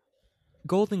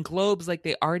Golden Globes, like,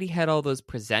 they already had all those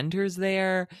presenters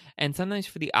there. And sometimes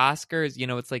for the Oscars,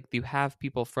 it's like you have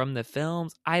people from the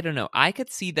films. I don't know. I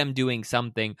could see them doing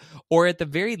something, or at the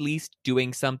very least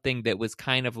doing something that was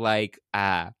kind of like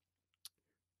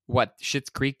what Schitt's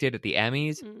Creek did at the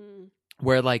Emmys. Mm-hmm.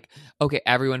 Where, like, okay,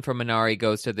 everyone from Minari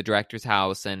goes to the director's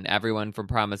house, and everyone from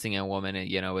Promising Young Woman,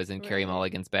 is in Carey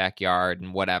Mulligan's backyard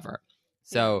and whatever.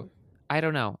 So, I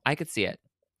don't know. I could see it.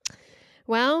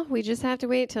 Well, we just have to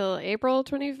wait till April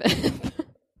 25th.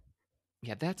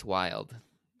 Yeah, that's wild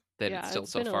that it's still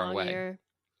so far away. Year.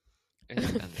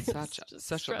 It's been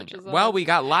such a linger. Well, we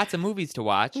got lots of movies to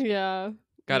watch. Yeah.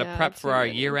 Got to prep for our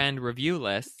year-end review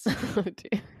lists. Oh,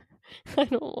 dear. I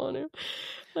don't want to.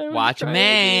 Watch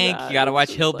Mank. You got to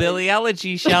watch Hillbilly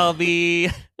Elegy, Shelby.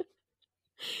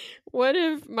 What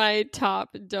if my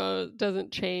top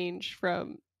doesn't change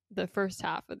from the first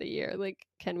half of the year? Like,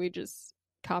 can we just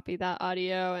copy that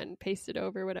audio and paste it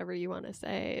over whatever you want to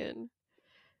say and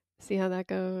see how that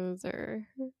goes? Or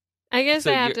I guess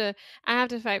I have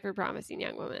to fight for Promising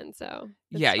Young Woman. So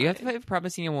yeah, you have to fight for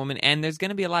Promising Young Woman, and there's going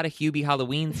to be a lot of Hubie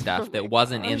Halloween stuff that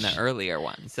wasn't in the earlier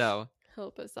one. So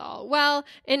help us all. Well,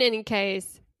 in any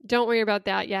case, don't worry about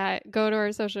that yet. Go to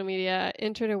our social media,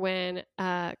 enter to win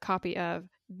a copy of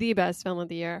the best film of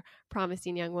the year,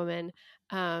 Promising Young Woman,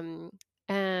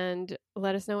 and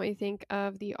let us know what you think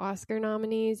of the Oscar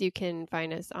nominees. You can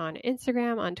find us on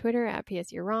Instagram, on Twitter at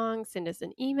PS You're Wrong. Send us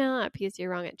an email at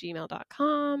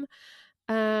psyou'rewrong@gmail.com.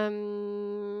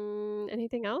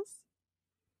 Anything else?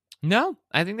 No,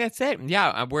 I think that's it.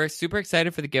 Yeah, we're super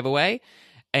excited for the giveaway.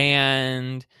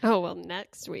 And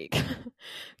next week,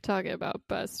 talking about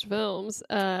best films,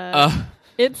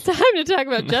 it's time to talk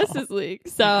about Justice League.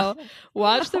 So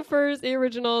watch the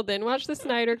original, then watch the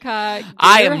Snyder Cut.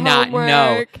 I am not.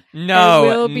 No.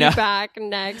 We'll be back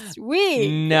next week.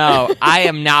 No, I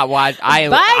am not watching. I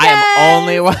am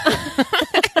only.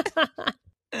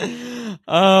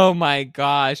 Oh my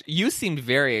gosh, you seem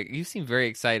very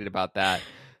excited about that.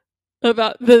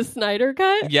 About the Snyder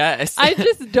Cut? Yes. I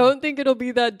just don't think it'll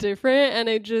be that different, and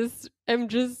I'm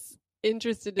just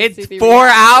interested to see. It's 4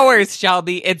 hours,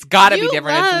 Shelby. It's got to be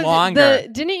different. It's longer.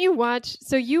 Didn't you watch?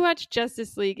 So you watched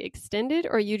Justice League Extended,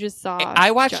 or you just saw?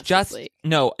 I watched Justice League?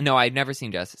 No, I'd never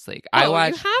seen Justice League. You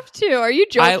have to. Are you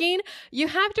joking? You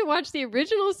have to watch the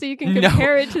original so you can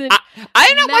compare it to the.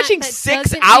 I'm not watching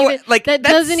 6 hours. That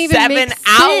doesn't even 7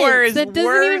 hours. That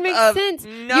doesn't even make sense.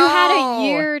 No. You had a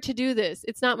year to do this.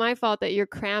 It's not my fault that you're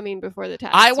cramming before the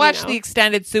test. I watched the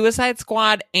extended Suicide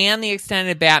Squad and the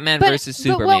extended Batman versus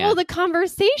Superman. But what will the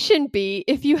conversation be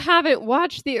if you haven't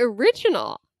watched the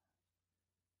original?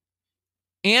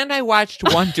 And I watched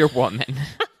Wonder Woman.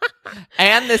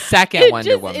 And the second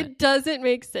Wonder Woman. It doesn't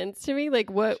make sense to me. Like,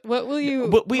 what will you?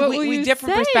 We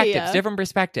different perspectives. Different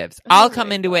perspectives. I'll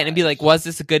come into it and be like, "Was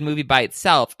this a good movie by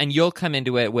itself?" And you'll come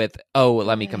into it with, "Oh,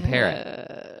 let me compare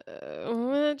it."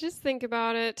 Just think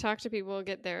about it. Talk to people.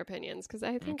 Get their opinions because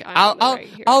I think right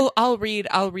here. I'll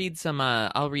read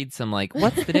some like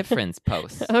what's the difference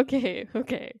posts. Okay.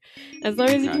 As long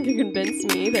as you can convince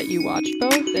me that you watched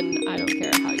both, then I don't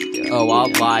care how you do it. Oh, I'll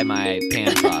lie my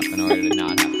pants off in order to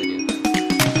not have to.